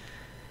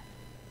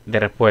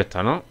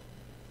respuesta, ¿no?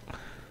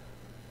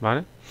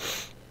 ¿Vale?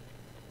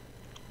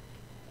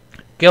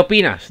 ¿Qué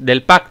opinas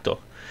del pacto?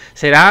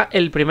 Será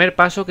el primer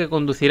paso que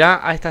conducirá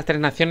a estas tres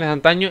naciones de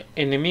antaño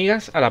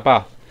enemigas a la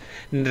paz.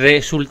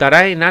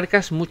 Resultará en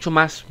arcas mucho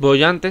más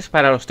bollantes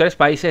para los tres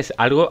países,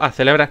 algo a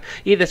celebrar,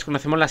 y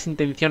desconocemos las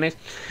intenciones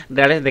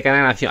reales de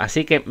cada nación,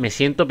 así que me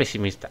siento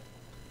pesimista.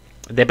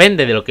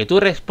 Depende de lo que tú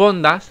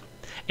respondas,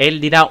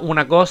 él dirá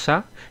una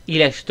cosa y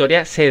la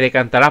historia se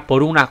decantará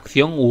por una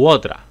acción u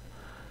otra.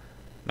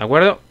 ¿De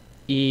acuerdo?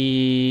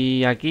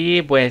 Y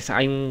aquí pues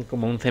hay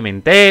como un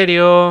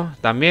cementerio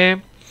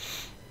también.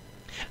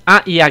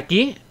 Ah, y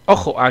aquí,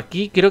 ojo,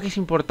 aquí creo que es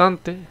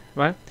importante,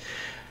 ¿vale?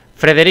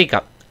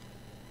 Frederica.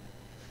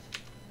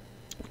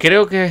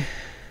 Creo que...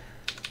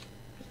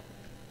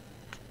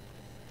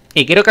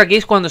 Y creo que aquí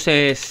es cuando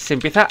se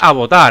empieza a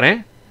votar,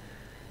 ¿eh?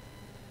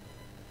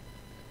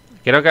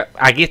 Creo que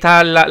aquí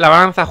está la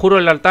balanza, juro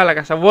en el altar, la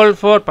casa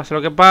Wolford, pase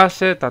lo que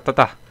pase,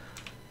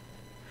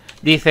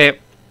 Dice,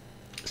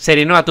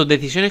 Serenoa, tus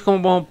decisiones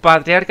como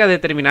patriarca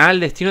determinarán el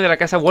destino de la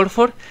casa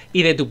Wolford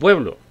y de tu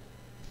pueblo.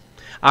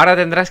 Ahora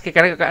tendrás que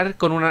cargar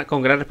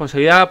con gran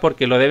responsabilidad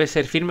porque lo debes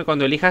ser firme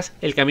cuando elijas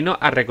el camino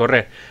a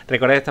recorrer.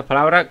 Recordad estas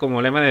palabras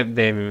como lema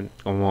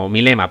como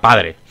mi lema,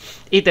 padre.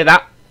 Y te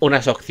da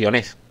unas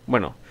opciones.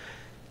 Bueno,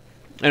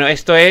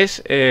 esto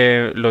es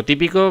lo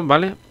típico,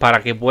 ¿vale?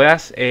 Para que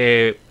puedas,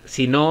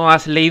 si no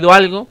has leído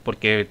algo,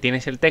 porque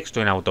tienes el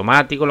texto en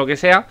automático, lo que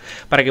sea,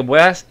 para que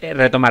puedas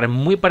retomar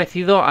muy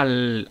parecido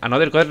al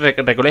Another Code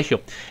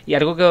Recolegio. Y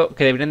algo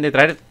que deberían de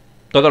traer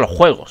todos los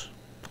juegos.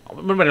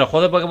 Bueno, los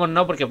juegos de Pokémon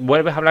no, porque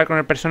vuelves a hablar con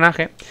el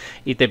personaje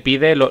y te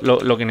pide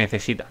lo que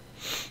necesita.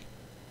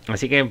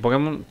 Así que en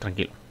Pokémon,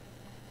 tranquilo.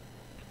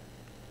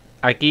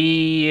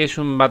 Aquí es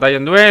un batalla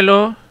en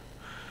duelo.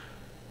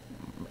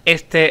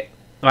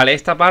 Vale,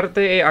 esta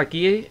parte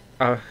aquí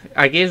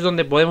es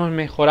donde podemos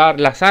mejorar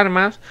las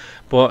armas,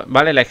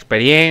 vale, la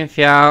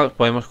experiencia,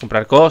 podemos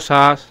comprar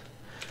cosas,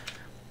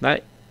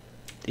 ¿vale?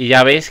 Y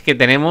ya veis que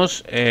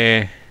tenemos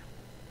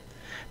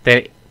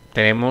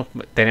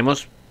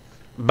tenemos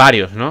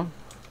varios, ¿no?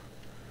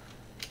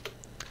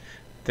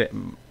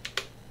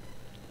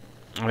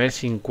 A ver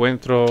si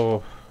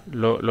encuentro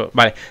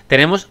vale,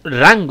 tenemos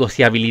rangos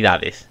y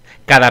habilidades.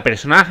 Cada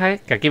personaje,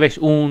 que aquí veis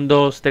 1,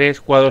 2,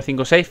 3, 4,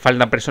 5, 6,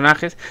 faltan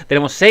personajes.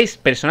 Tenemos 6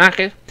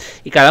 personajes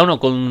y cada uno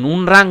con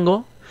un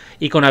rango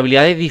y con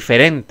habilidades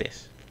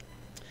diferentes.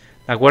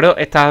 ¿De acuerdo?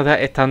 Estas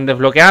están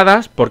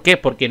desbloqueadas. ¿Por qué?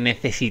 Porque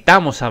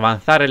necesitamos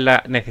avanzar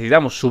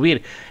necesitamos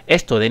subir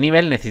esto de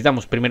nivel.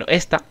 Necesitamos primero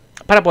esta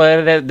para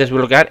poder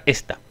desbloquear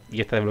esta.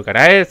 Y esta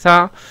desbloqueará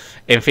esta.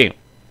 En fin,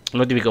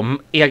 lo típico.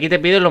 Y aquí te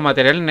pide los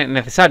materiales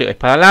necesarios.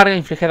 Espada larga,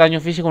 inflige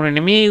daño físico a un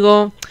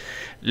enemigo.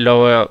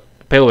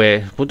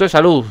 PV, punto de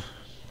salud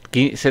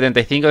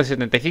 75 de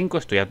 75,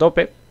 estoy a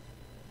tope.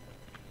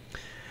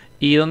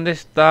 ¿Y dónde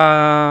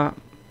está?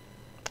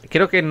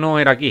 Creo que no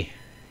era aquí.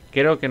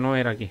 Creo que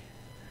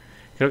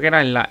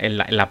era en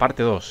la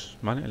parte 2,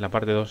 ¿vale? En la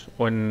parte 2.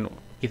 O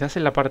quizás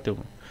en la parte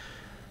 1.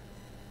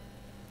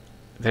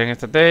 Tren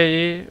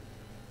Strategy.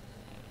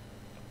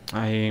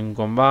 Hay un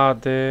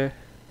combate.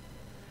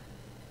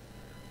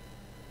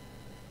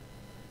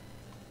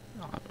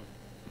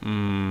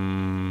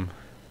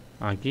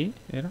 Aquí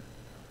era.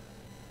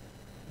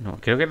 No,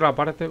 creo que era la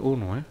parte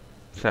 1, ¿eh?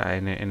 O sea,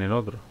 en el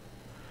otro.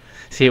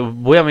 Sí,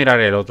 voy a mirar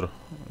el otro,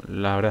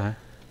 la verdad,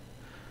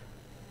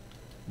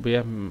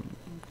 ¿eh?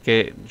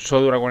 Que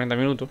solo dura 40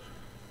 minutos.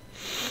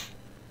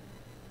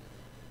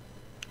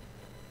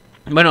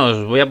 Bueno,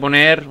 os voy a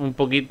poner un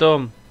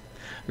poquito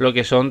lo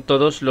que son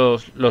todos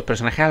los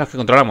personajes a los que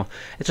controlamos.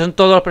 Estos son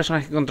todos los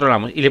personajes que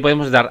controlamos. Y le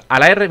podemos dar a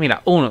la R,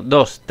 mira, 1,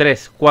 2,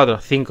 3, 4,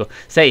 5,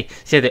 6,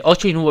 7,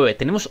 8 y 9.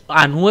 Tenemos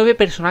a 9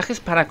 personajes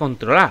para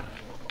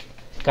controlar.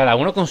 Cada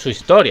uno con su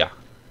historia.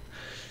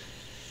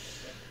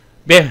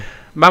 Bien,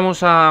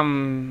 vamos a...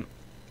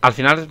 al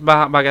final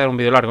va a quedar un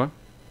vídeo largo, ¿eh?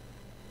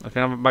 Al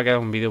final va a quedar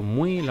un vídeo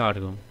muy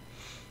largo.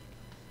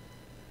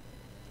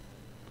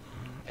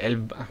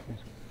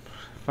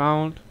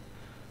 Found...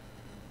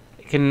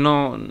 que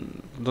no...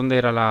 ¿Dónde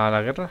era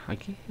la guerra?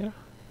 ¿Aquí era?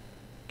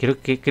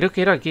 Creo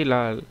que era aquí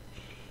la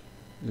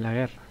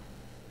guerra.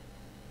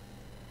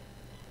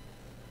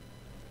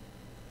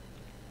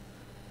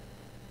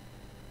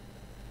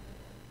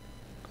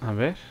 A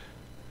ver.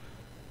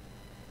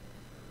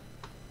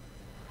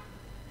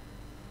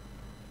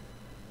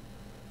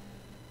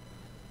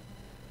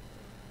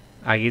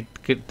 Aquí,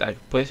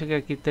 ¿puede ser que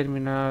aquí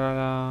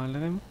terminara la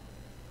demo?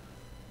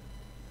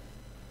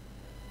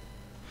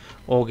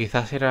 O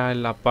quizás era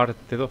en la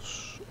parte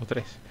 2 o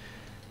 3.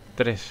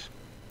 3.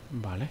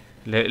 Vale.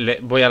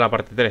 Voy a la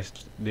parte 3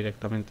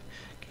 directamente.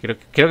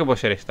 Creo que puede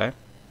ser esta, ¿eh?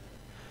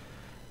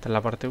 Esta es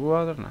la parte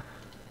 4. Nada.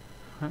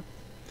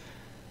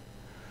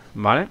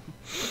 Vale.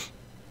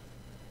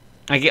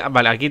 Aquí,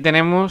 vale, aquí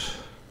tenemos...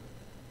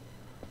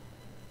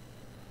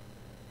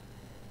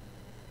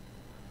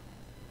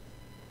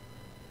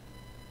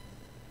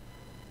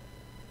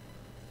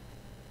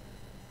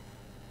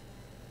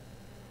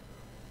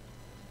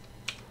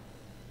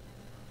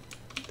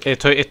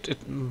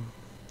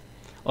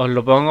 os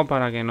lo pongo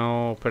para que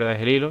no os perdáis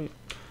el hilo.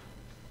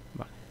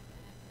 Vale.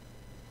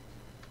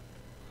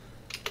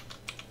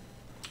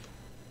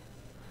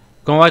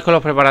 ¿Cómo vais con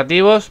los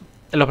preparativos?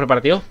 Los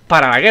preparativos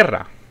para la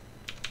guerra.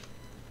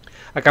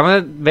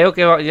 Veo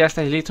que ya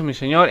estáis listos, mi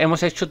señor.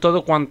 Hemos hecho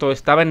todo cuanto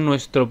estaba en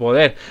nuestro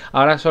poder.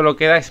 Ahora solo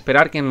queda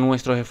esperar que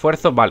nuestros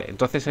esfuerzos... Vale,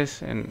 entonces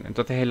es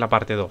en la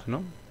parte 2,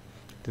 ¿no?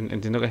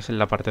 Entiendo que es en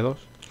la parte 2.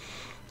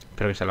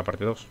 Espero que sea la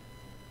parte 2.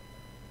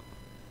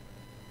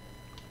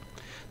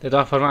 De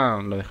todas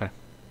formas, lo dejaré.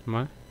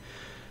 ¿Vale?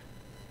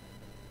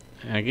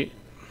 Aquí.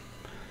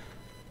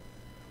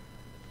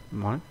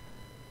 Vale.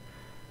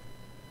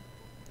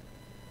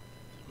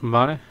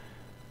 Vale.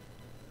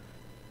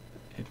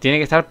 Tiene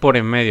que estar por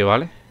en medio,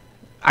 ¿vale?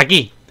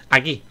 Aquí.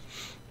 Aquí.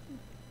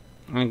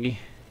 Aquí.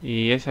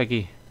 Y es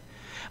aquí.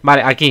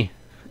 Vale, aquí.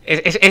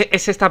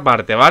 Es esta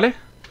parte, ¿vale?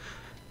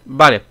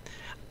 Vale.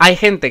 Hay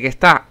gente que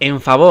está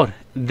en favor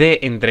de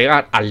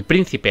entregar al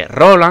príncipe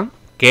Roland,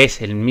 que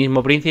es el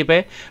mismo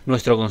príncipe,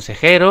 nuestro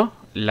consejero,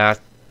 la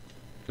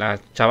La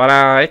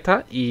chavala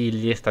esta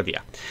y esta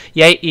tía.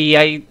 Y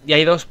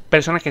hay dos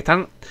personas que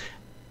están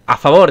a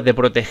favor de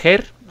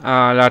proteger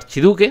al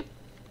archiduque,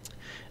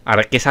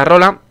 que es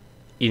Rola,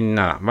 y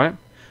nada, ¿vale?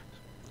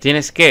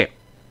 Tienes que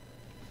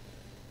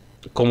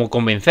como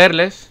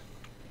convencerles,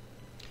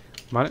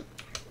 ¿vale?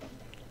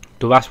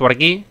 Tú vas por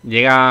aquí,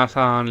 llegas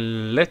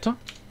al esto.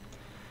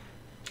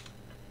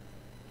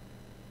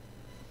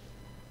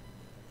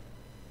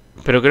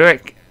 Pero creo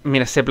que,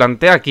 mira, se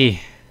plantea aquí.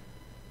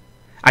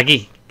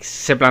 Aquí,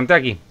 se plantea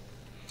aquí.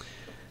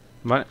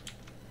 Vale.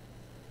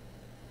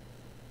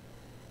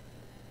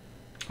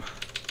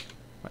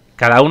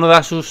 Cada uno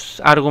da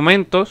sus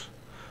argumentos.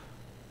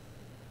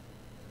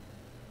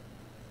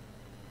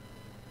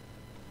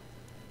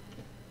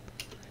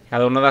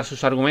 Cada uno da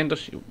sus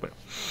argumentos y, bueno,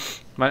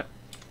 vale.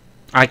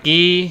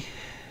 Aquí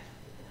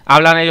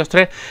hablan ellos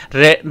tres.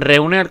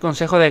 Reúne el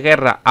Consejo de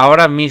Guerra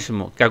ahora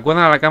mismo. Que acudan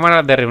a la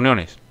Cámara de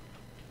Reuniones.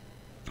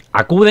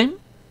 Acuden.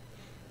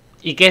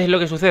 ¿Y qué es lo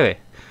que sucede?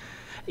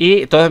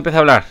 Y todos empiezan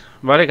a hablar,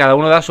 ¿vale? Cada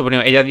uno da su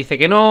opinión. Ella dice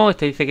que no,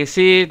 este dice que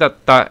sí,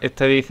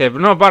 este dice,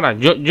 no, para,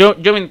 yo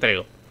me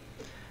entrego.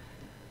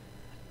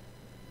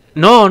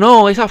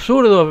 No, es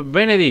absurdo,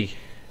 Benedict.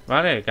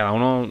 ¿Vale? Cada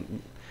uno...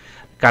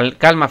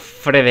 calma,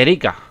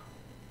 Frederica.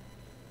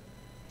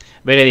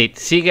 Benedict,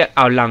 sigue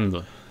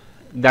hablando.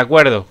 De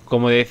acuerdo,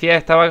 como decía,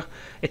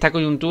 esta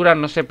coyuntura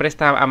no se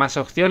presta a más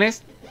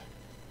opciones.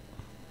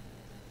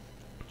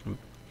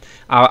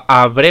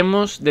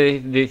 Habremos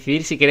de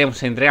decidir si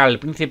queremos entregar al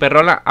príncipe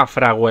Rola a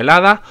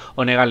Fraguelada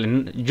o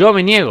negarle. Yo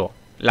me niego,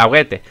 la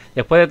huete.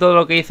 Después de todo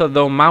lo que hizo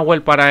Don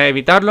Mauel para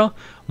evitarlo,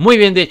 muy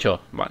bien dicho.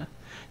 Vale.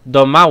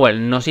 Don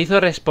Mauel nos hizo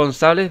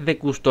responsables de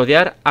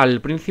custodiar al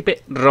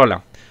príncipe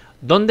Rola.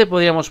 ¿Dónde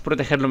podríamos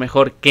protegerlo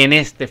mejor que en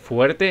este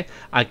fuerte?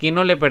 Aquí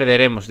no le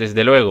perderemos,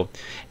 desde luego.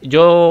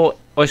 Yo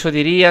eso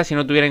diría si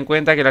no tuviera en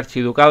cuenta que el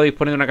archiducado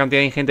dispone de una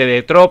cantidad ingente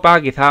de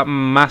tropa, quizá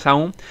más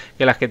aún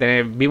que las que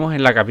vimos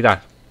en la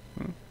capital.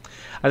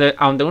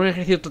 Ante un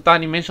ejército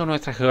tan inmenso,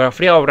 nuestra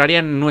geografía obraría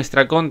en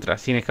nuestra contra,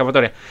 sin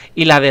escapatoria.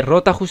 Y la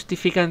derrota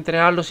justifica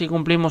entregarlos si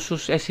cumplimos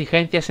sus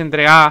exigencias.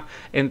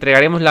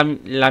 Entregaremos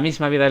la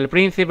misma vida del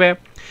príncipe.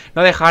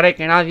 No dejaré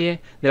que nadie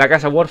de la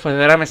casa Warford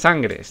derrame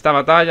sangre. Esta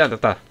batalla...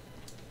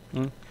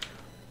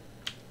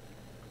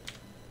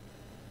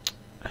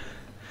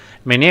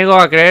 Me niego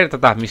a creer,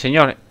 mi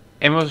señor.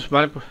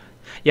 Vale, pues,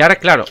 y ahora,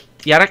 claro.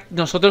 Y ahora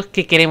nosotros,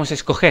 ¿qué queremos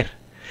escoger?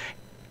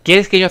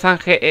 ¿Quieres que yo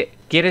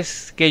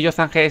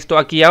zanje esto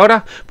aquí y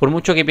ahora? Por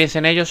mucho que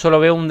piensen ellos,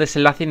 solo veo un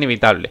desenlace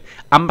inevitable.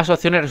 Ambas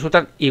opciones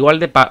resultan igual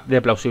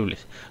de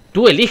plausibles.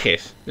 Tú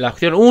eliges la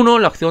opción 1,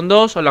 la opción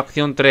 2 o la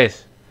opción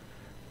 3.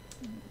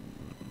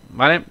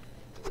 ¿Vale?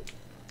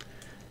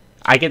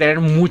 Hay que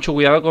tener mucho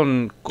cuidado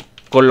con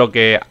lo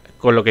que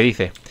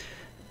dice.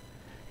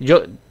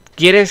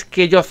 ¿Quieres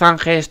que yo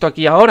zanje esto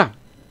aquí y ahora?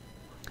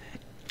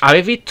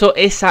 ¿Habéis visto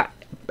esa?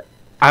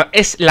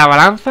 ¿Es la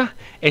balanza?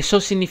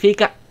 Eso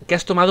significa que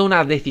has tomado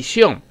una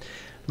decisión,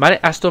 ¿vale?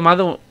 Has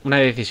tomado una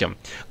decisión.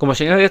 Como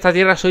señor de esta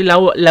tierra, soy la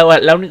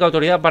única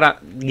autoridad para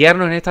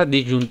guiarnos en esta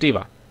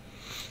disyuntiva.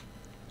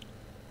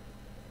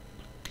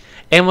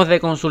 Hemos de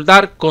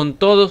consultar con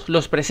todos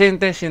los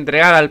presentes si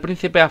entregar al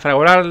príncipe a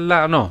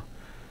fraguarla o no.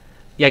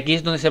 Y aquí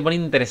es donde se pone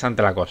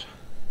interesante la cosa,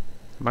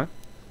 ¿vale?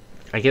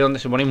 Aquí es donde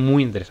se pone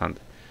muy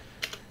interesante.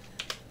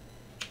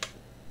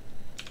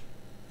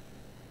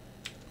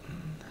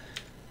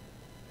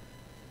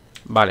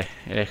 Vale,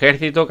 el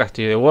ejército,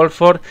 castillo de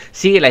Wolford.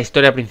 Sigue la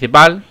historia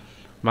principal,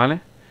 ¿vale?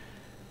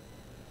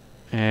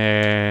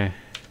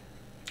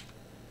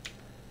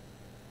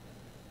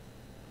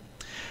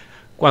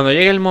 Cuando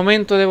llegue el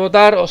momento de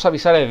votar, os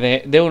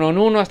avisaré de uno en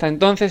uno. Hasta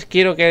entonces,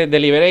 quiero que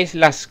deliberéis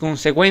las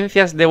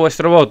consecuencias de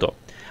vuestro voto.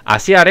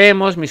 Así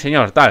haremos, mi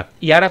señor, tal.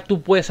 Y ahora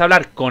tú puedes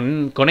hablar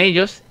con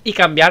ellos y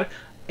cambiar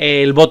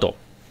el voto.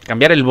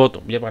 Cambiar el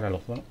voto. Voy a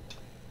pararlo, ¿no?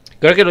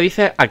 Creo que lo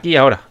dice aquí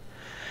ahora.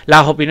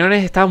 Las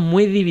opiniones están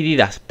muy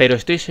divididas, pero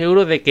estoy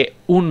seguro de que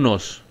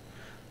unos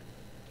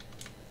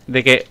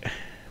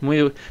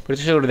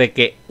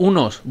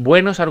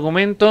buenos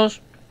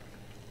argumentos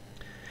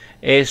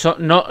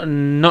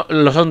no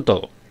lo son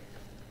todo.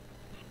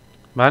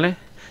 ¿Vale?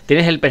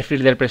 Tienes el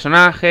perfil del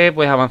personaje,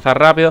 puedes avanzar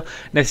rápido.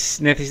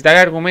 Necesitaré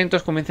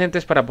argumentos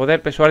convincentes para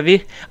poder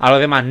persuadir a los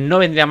demás. No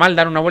vendría mal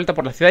dar una vuelta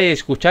por la ciudad y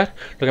escuchar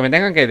lo que me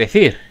tengan que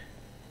decir.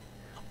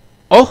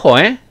 Ojo,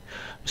 ¿eh?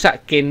 O sea,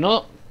 que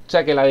no... O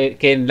sea,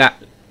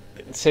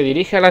 se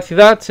dirige a la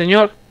ciudad,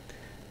 señor.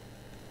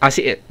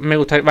 Así, me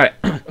gustaría... Vale,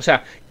 o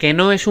sea, que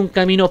no es un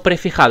camino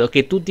prefijado,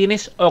 que tú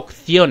tienes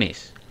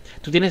opciones.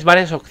 Tú tienes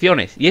varias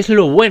opciones, y es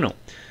lo bueno.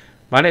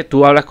 ¿Vale?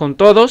 Tú hablas con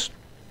todos.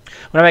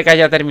 Una vez que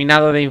haya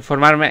terminado de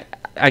informarme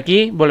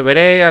aquí,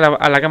 volveré a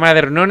la cámara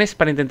de reuniones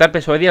para intentar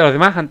persuadir a los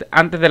demás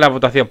antes de la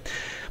votación.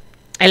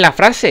 En la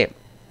fase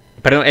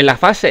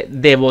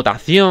de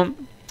votación...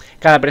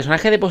 Cada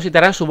personaje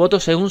depositará su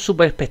voto según su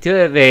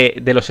perspectiva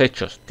de los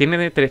hechos.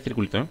 Tiene 3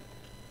 circulitos, ¿eh?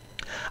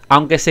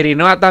 Aunque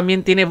Serinoa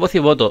también tiene voz y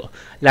voto.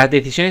 Las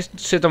decisiones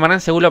se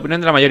tomarán según la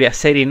opinión de la mayoría.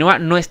 Serinoa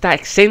no está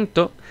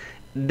exento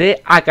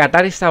de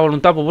acatar esta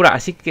voluntad popular.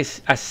 Así que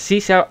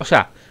así sea, o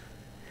sea,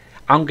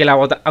 aunque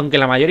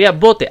la mayoría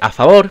vote a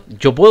favor,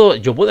 yo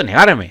puedo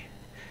negarme.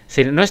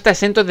 Si no está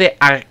exento de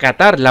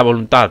acatar la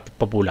voluntad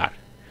popular.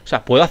 O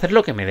sea, puedo hacer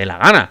lo que me dé la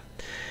gana.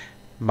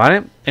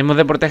 ¿Vale? Hemos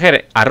de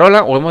proteger a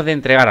Roland o hemos de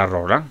entregar a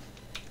Roland.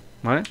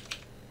 ¿Vale?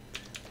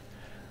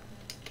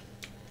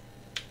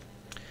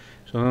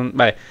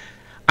 Vale.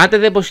 Antes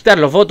de depositar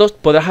los votos,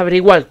 podrás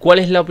averiguar cuál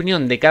es la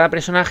opinión de cada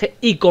personaje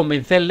y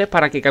convencerles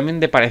para que cambien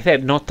de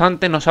parecer. No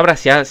obstante, no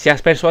sabrás si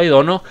has persuadido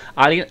o no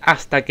a alguien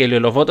hasta que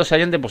los votos se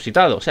hayan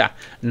depositado. O sea,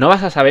 no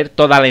vas a saber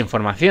toda la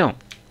información.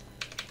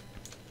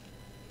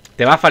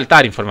 Te va a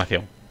faltar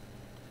información.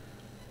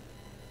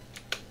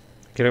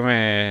 Creo que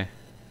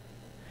me...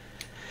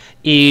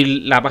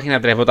 Y la página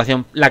 3,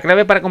 votación. La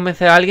clave para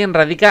convencer a alguien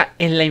radica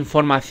en la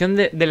información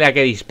de la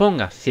que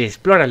dispongas. Si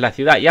exploras la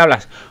ciudad y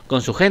hablas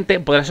con su gente,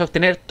 podrás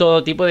obtener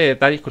todo tipo de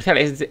detalles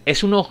cruciales.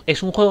 Es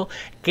un juego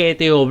que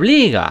te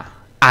obliga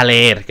a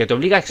leer, que te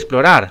obliga a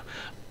explorar.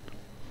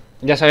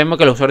 Ya sabemos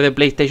que los usuarios de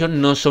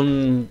PlayStation no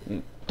son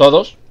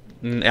todos,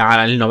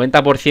 al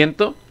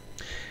 90%.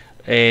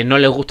 No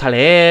les gusta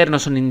leer, no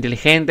son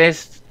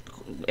inteligentes.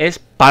 Es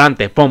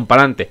pa'lante, pum,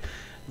 pa'lante.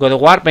 God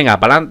of War, venga,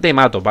 pa'lante,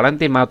 mato,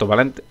 pa'lante, mato,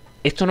 pa'lante.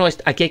 Esto no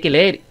es, aquí hay que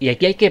leer y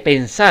aquí hay que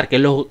pensar que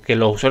los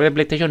usuarios de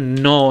PlayStation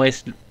no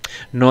hacen.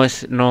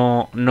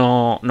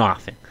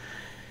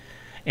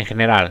 En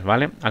general,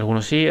 ¿vale?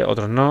 Algunos sí,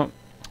 otros no.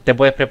 Te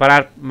puedes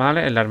preparar,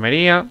 ¿vale? En la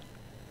armería.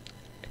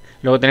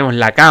 Luego tenemos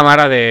la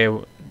cámara de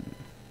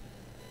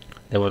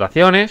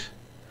votaciones.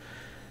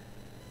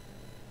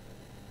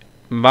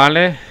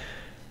 Vale.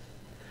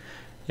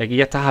 Y aquí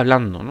ya estás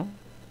hablando, ¿no?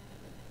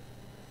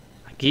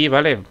 Aquí,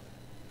 ¿vale?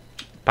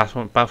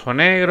 Paso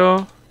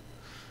negro.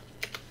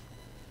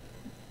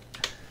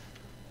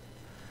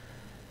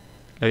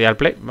 Le doy al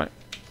play, vale.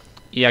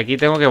 Y aquí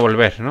tengo que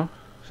volver, ¿no?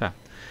 O sea.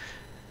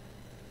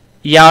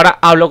 Y ahora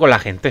hablo con la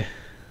gente.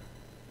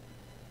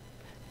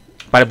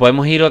 Vale,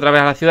 podemos ir otra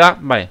vez a la ciudad.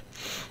 Vale.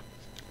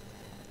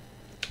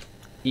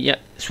 Y ya,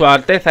 Su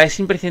Alteza es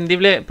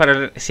imprescindible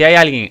para... Si hay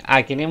alguien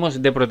a quien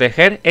hemos de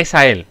proteger, es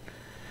a él.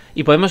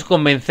 Y podemos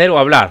convencer o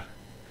hablar.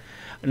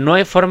 No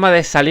hay forma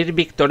de salir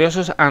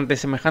victoriosos ante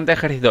semejante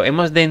ejército.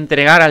 Hemos de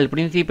entregar al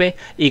príncipe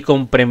y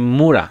con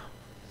premura.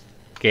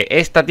 Que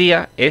esta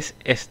tía es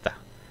esta.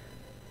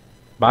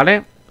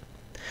 ¿Vale?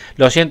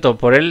 Lo siento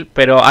por él,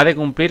 pero ha de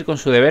cumplir con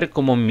su deber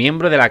como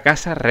miembro de la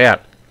casa real.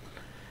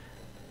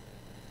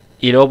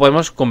 Y luego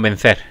podemos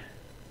convencer.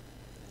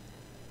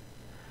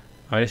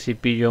 A ver si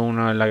pillo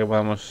una en la que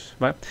podamos...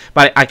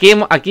 Vale,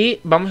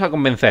 aquí vamos a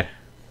convencer.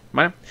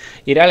 ¿Vale?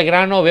 Iré al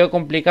grano, veo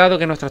complicado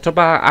que nuestras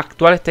tropas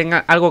actuales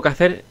tengan algo que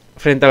hacer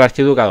frente al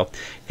archiducado.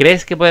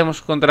 ¿Crees que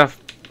podemos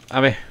A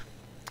ver...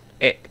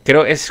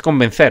 creo que es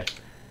convencer.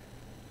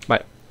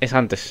 Vale, es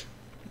antes.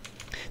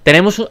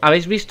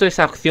 ¿Habéis visto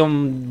esa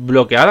opción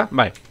bloqueada?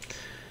 Vale.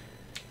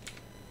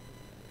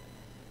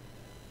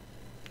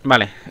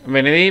 Vale,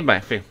 Benedict,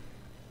 vale, fin.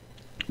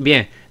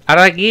 Bien,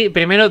 ahora aquí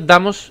primero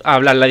damos a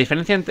hablar. La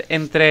diferencia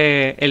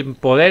entre el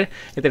poder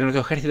entre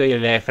nuestro ejército y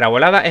el de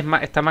Fraguelada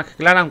está más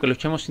clara. Aunque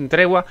luchemos sin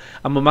tregua,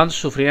 ambos bandos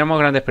sufriremos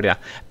grandes pérdidas.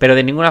 Pero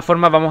de ninguna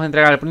forma vamos a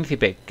entregar al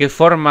príncipe. ¿Qué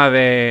forma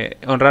de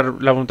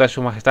honrar la voluntad de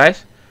su majestad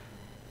es?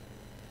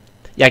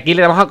 Y aquí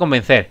le damos a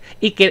convencer.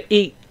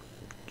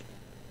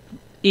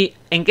 ¿Y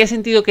en qué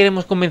sentido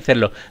queremos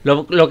convencerlo?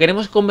 ¿Lo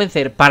queremos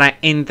convencer para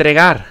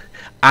entregar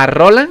a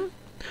Roland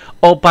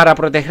o para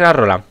proteger a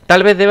Roland?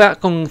 Tal vez deba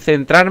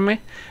concentrarme,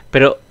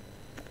 pero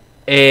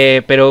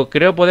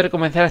creo poder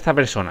convencer a esta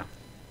persona.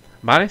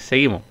 ¿Vale?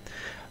 Seguimos.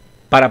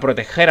 Para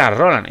proteger a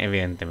Roland,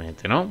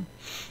 evidentemente, ¿no?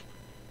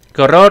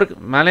 Qué horror,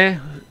 ¿vale?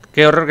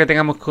 Qué horror que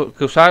tengamos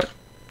que usar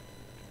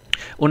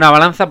una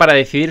balanza para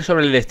decidir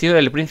sobre el destino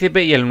del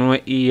príncipe y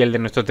el de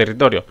nuestro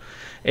territorio.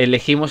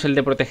 Elegimos el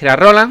de proteger a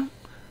Roland.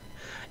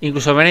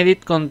 Incluso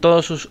Benedict, con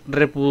todos sus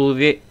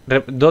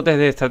dotes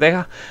de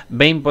estratega,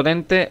 ve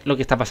impotente lo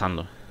que está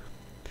pasando.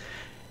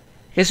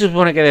 ¿Qué se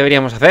supone que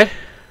deberíamos hacer?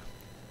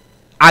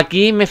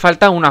 Aquí me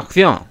falta una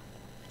opción.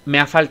 Me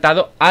ha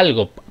faltado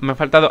algo. Me ha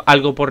faltado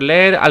algo por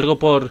leer, algo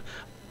por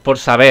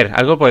saber,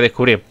 algo por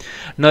descubrir.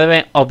 No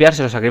deben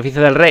obviarse los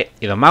sacrificios del rey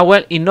y Don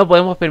Mauel y no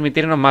podemos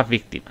permitirnos más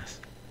víctimas.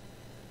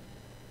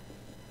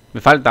 Me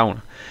falta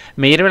una.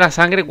 Me hierve la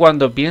sangre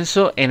cuando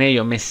pienso en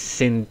ello. Me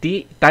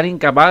sentí tan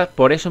incapaz.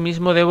 Por eso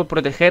mismo debo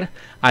proteger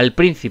al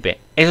príncipe.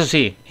 Eso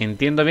sí,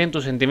 entiendo bien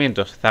tus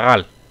sentimientos,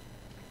 Zagal.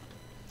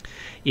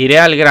 Iré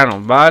al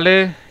grano,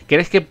 ¿vale?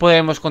 ¿Crees que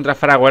podemos contra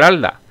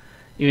Fraguelada?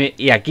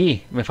 Y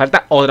aquí me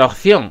falta otra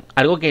opción.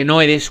 Algo que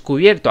no he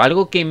descubierto.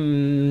 Algo que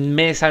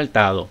me he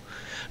saltado.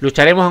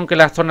 Lucharemos aunque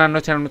las zonas no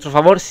estén a nuestro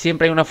favor.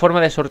 Siempre hay una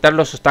forma de sortear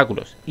los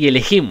obstáculos. Y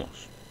elegimos.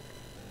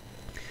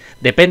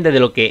 Depende de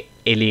lo que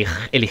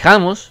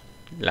elijamos.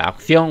 La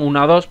opción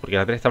 1 o 2, porque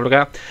la 3 está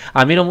bloqueada.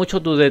 Admiro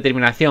mucho tu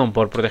determinación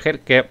por proteger,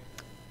 que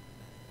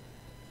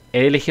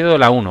he elegido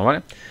la 1,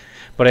 ¿vale?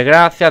 Por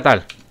desgracia,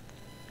 tal.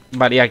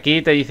 Vale, y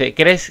aquí te dice,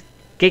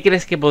 ¿qué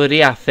crees que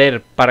podría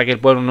hacer para que el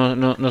pueblo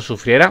no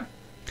sufriera?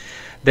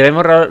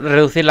 Debemos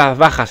reducir las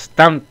bajas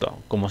tanto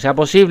como sea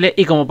posible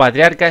y como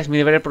patriarca es mi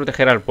deber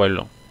proteger al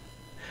pueblo.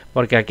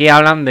 Porque aquí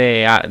hablan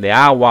de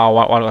agua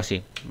o algo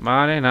así.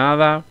 Vale,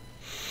 nada.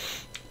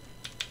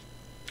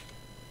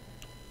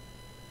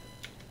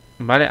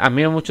 Vale,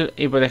 admiro mucho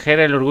y proteger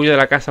el orgullo de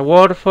la casa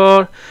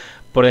Warford.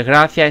 Por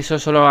desgracia, eso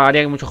solo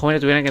haría que muchos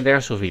jóvenes tuvieran que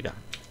entregar sus vidas.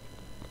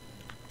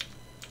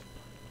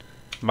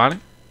 Vale.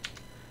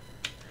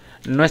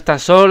 No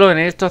estás solo en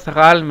esto,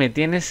 Zagal, me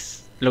tienes...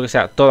 Lo que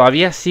sea,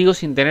 todavía sigo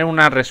sin tener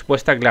una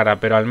respuesta clara,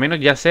 pero al menos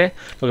ya sé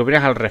lo que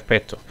opinas al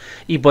respecto.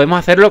 Y podemos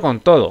hacerlo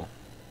con todo,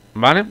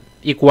 ¿vale?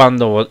 Y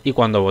cuando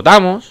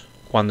votamos,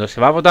 cuando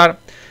se va a votar,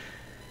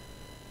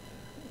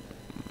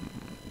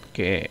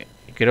 que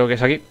creo que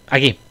es aquí,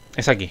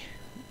 es aquí.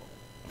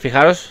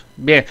 Fijaros,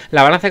 bien,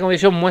 la balanza de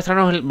condición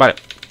muéstranos, vale,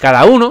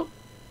 cada uno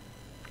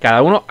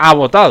ha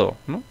votado,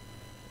 ¿no?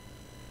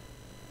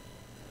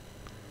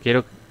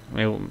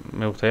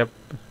 Me gustaría...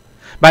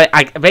 Vale,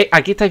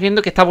 aquí estáis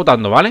viendo que está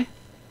votando, ¿vale?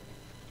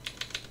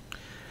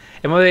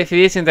 Hemos de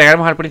decidir si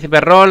entregaremos al príncipe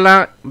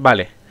Roland.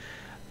 Vale.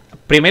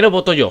 Primero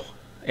voto yo.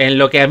 En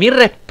lo que a mí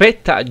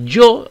respecta,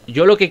 yo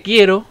lo que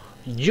quiero.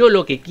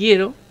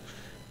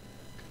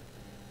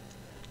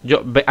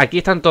 Aquí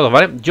están todos,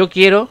 ¿vale? Yo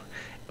quiero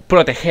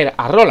proteger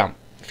a Roland.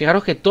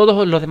 Fijaros que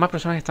todos los demás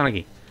personajes están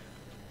aquí.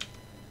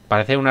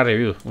 Parece una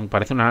review,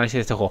 parece un análisis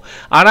de este juego.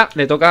 Ahora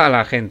le toca a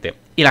la gente.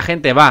 Y la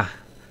gente va.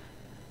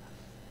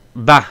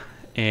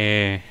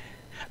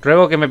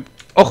 Ruego que me...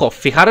 Ojo,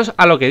 fijaros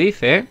a lo que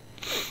dice, ¿eh?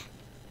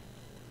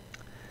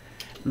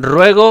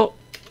 Ruego...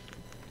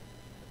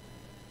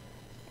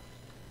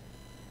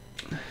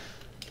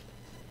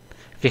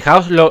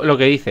 Fijaos lo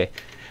que dice.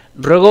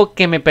 Ruego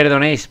que me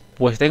perdonéis,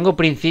 pues tengo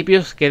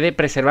principios que he de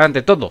preservar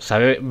ante todo.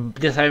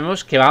 Ya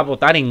sabemos que va a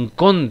votar en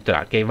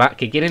contra,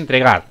 que quiere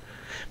entregar.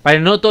 Vale,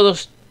 no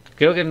todos...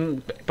 Creo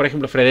que, por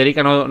ejemplo,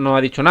 Frederica no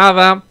ha dicho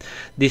nada.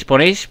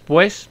 ¿Disponéis,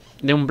 pues,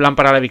 de un plan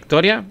para la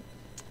victoria?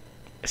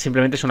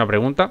 Simplemente es una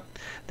pregunta.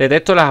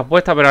 Detecto las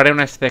apuestas, pero haré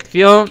una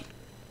excepción.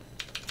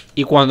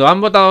 Y cuando han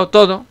votado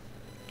todo,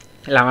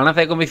 la balanza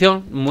de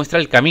convicción muestra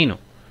el camino.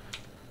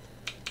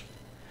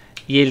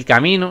 Y el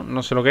camino,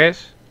 no sé lo que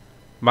es.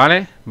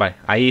 ¿Vale? Vale,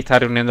 ahí está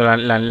reuniendo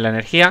la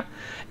energía.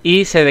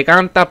 Y se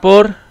decanta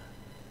por...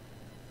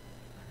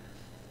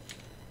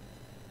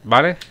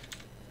 ¿Vale?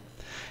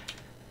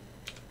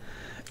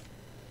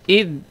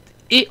 Y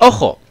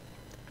ojo.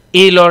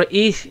 Y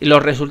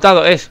los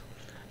resultados es...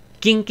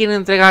 ¿Quién quiere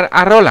entregar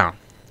a Roland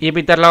y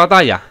evitar la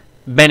batalla?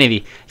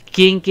 Benedict.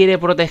 ¿Quién quiere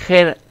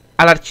proteger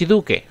al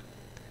archiduque?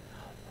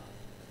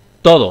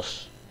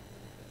 Todos.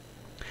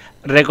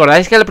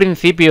 ¿Recordáis que al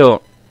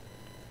principio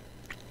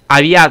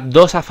había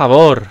dos a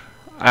favor?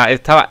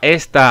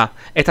 Esta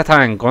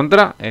estaba en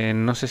contra.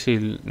 No sé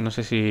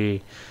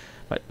si...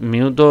 Vale,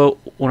 minuto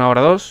 1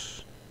 hora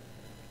 2.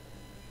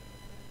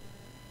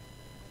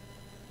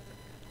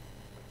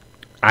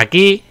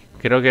 Aquí.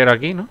 Creo que era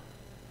aquí, ¿no?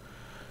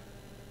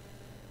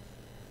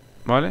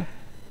 ¿Vale?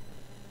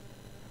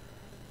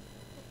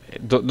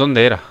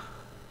 ¿Dónde era?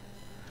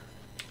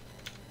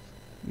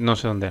 No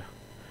sé dónde era.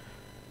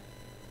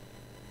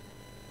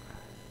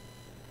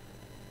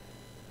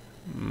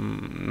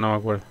 No me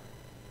acuerdo.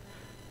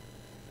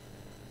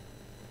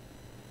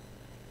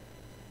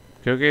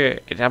 Creo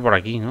que era por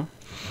aquí, ¿no?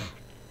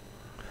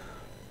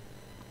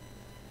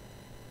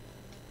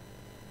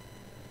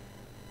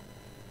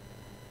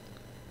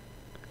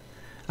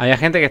 Había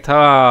gente que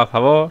estaba a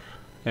favor.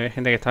 Había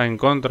gente que estaba en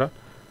contra.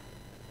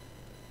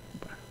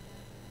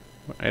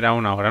 Era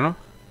 1 hora, ¿no?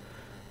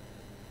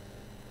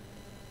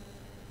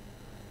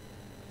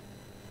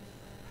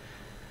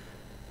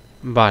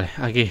 Vale,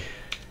 aquí.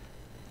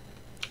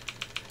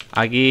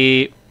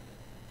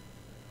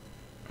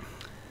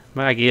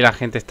 Vale, aquí la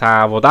gente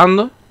está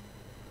votando.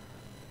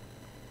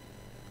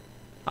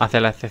 Hace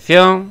la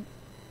excepción.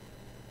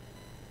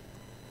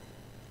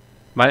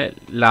 Vale,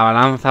 la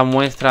balanza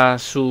muestra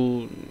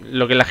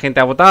lo que la gente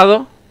ha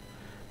votado.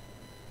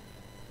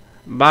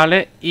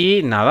 Vale,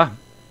 y nada.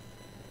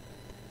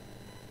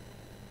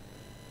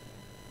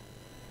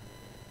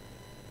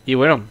 Y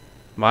bueno,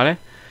 ¿vale?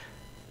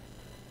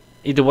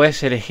 Y tú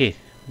puedes elegir,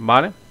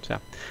 ¿vale? O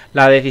sea,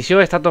 la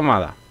decisión está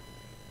tomada.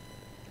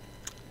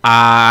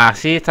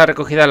 Así está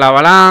recogida la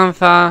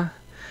balanza.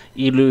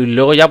 Y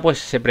luego ya pues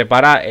se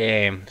prepara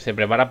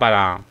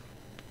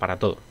para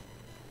todo.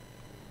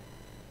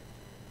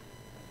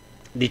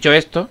 Dicho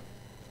esto,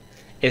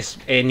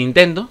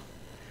 Nintendo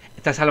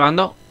está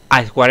salvando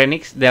a Square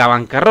Enix de la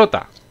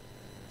bancarrota.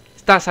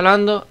 Está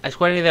salvando a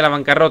Square Enix de la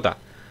bancarrota.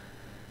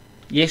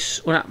 Y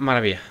es una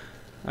maravilla.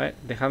 A ver,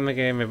 dejadme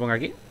que me ponga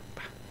aquí.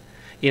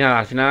 Y nada,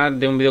 al final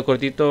de un vídeo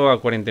cortito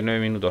a 49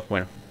 minutos.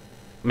 Bueno,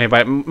 me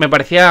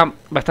parecía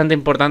bastante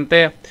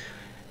importante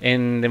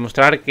en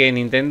demostrar que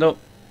Nintendo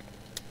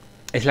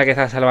es la que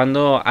está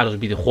salvando a los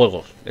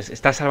videojuegos.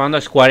 Está salvando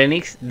a Square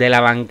Enix de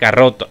la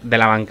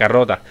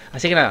bancarrota.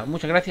 Así que nada,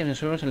 muchas gracias y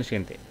nos vemos en el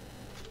siguiente.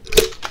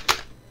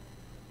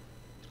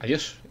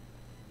 Adiós.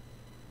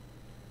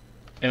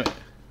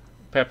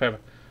 Espera.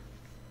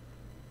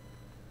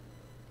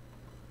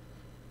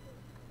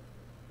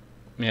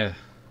 Mierda.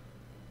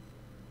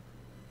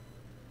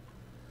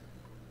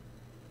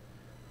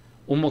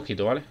 Un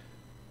mosquito, ¿vale?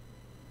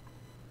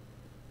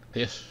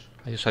 Adiós.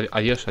 Adiós,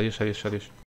 adiós, adiós, adiós, adiós.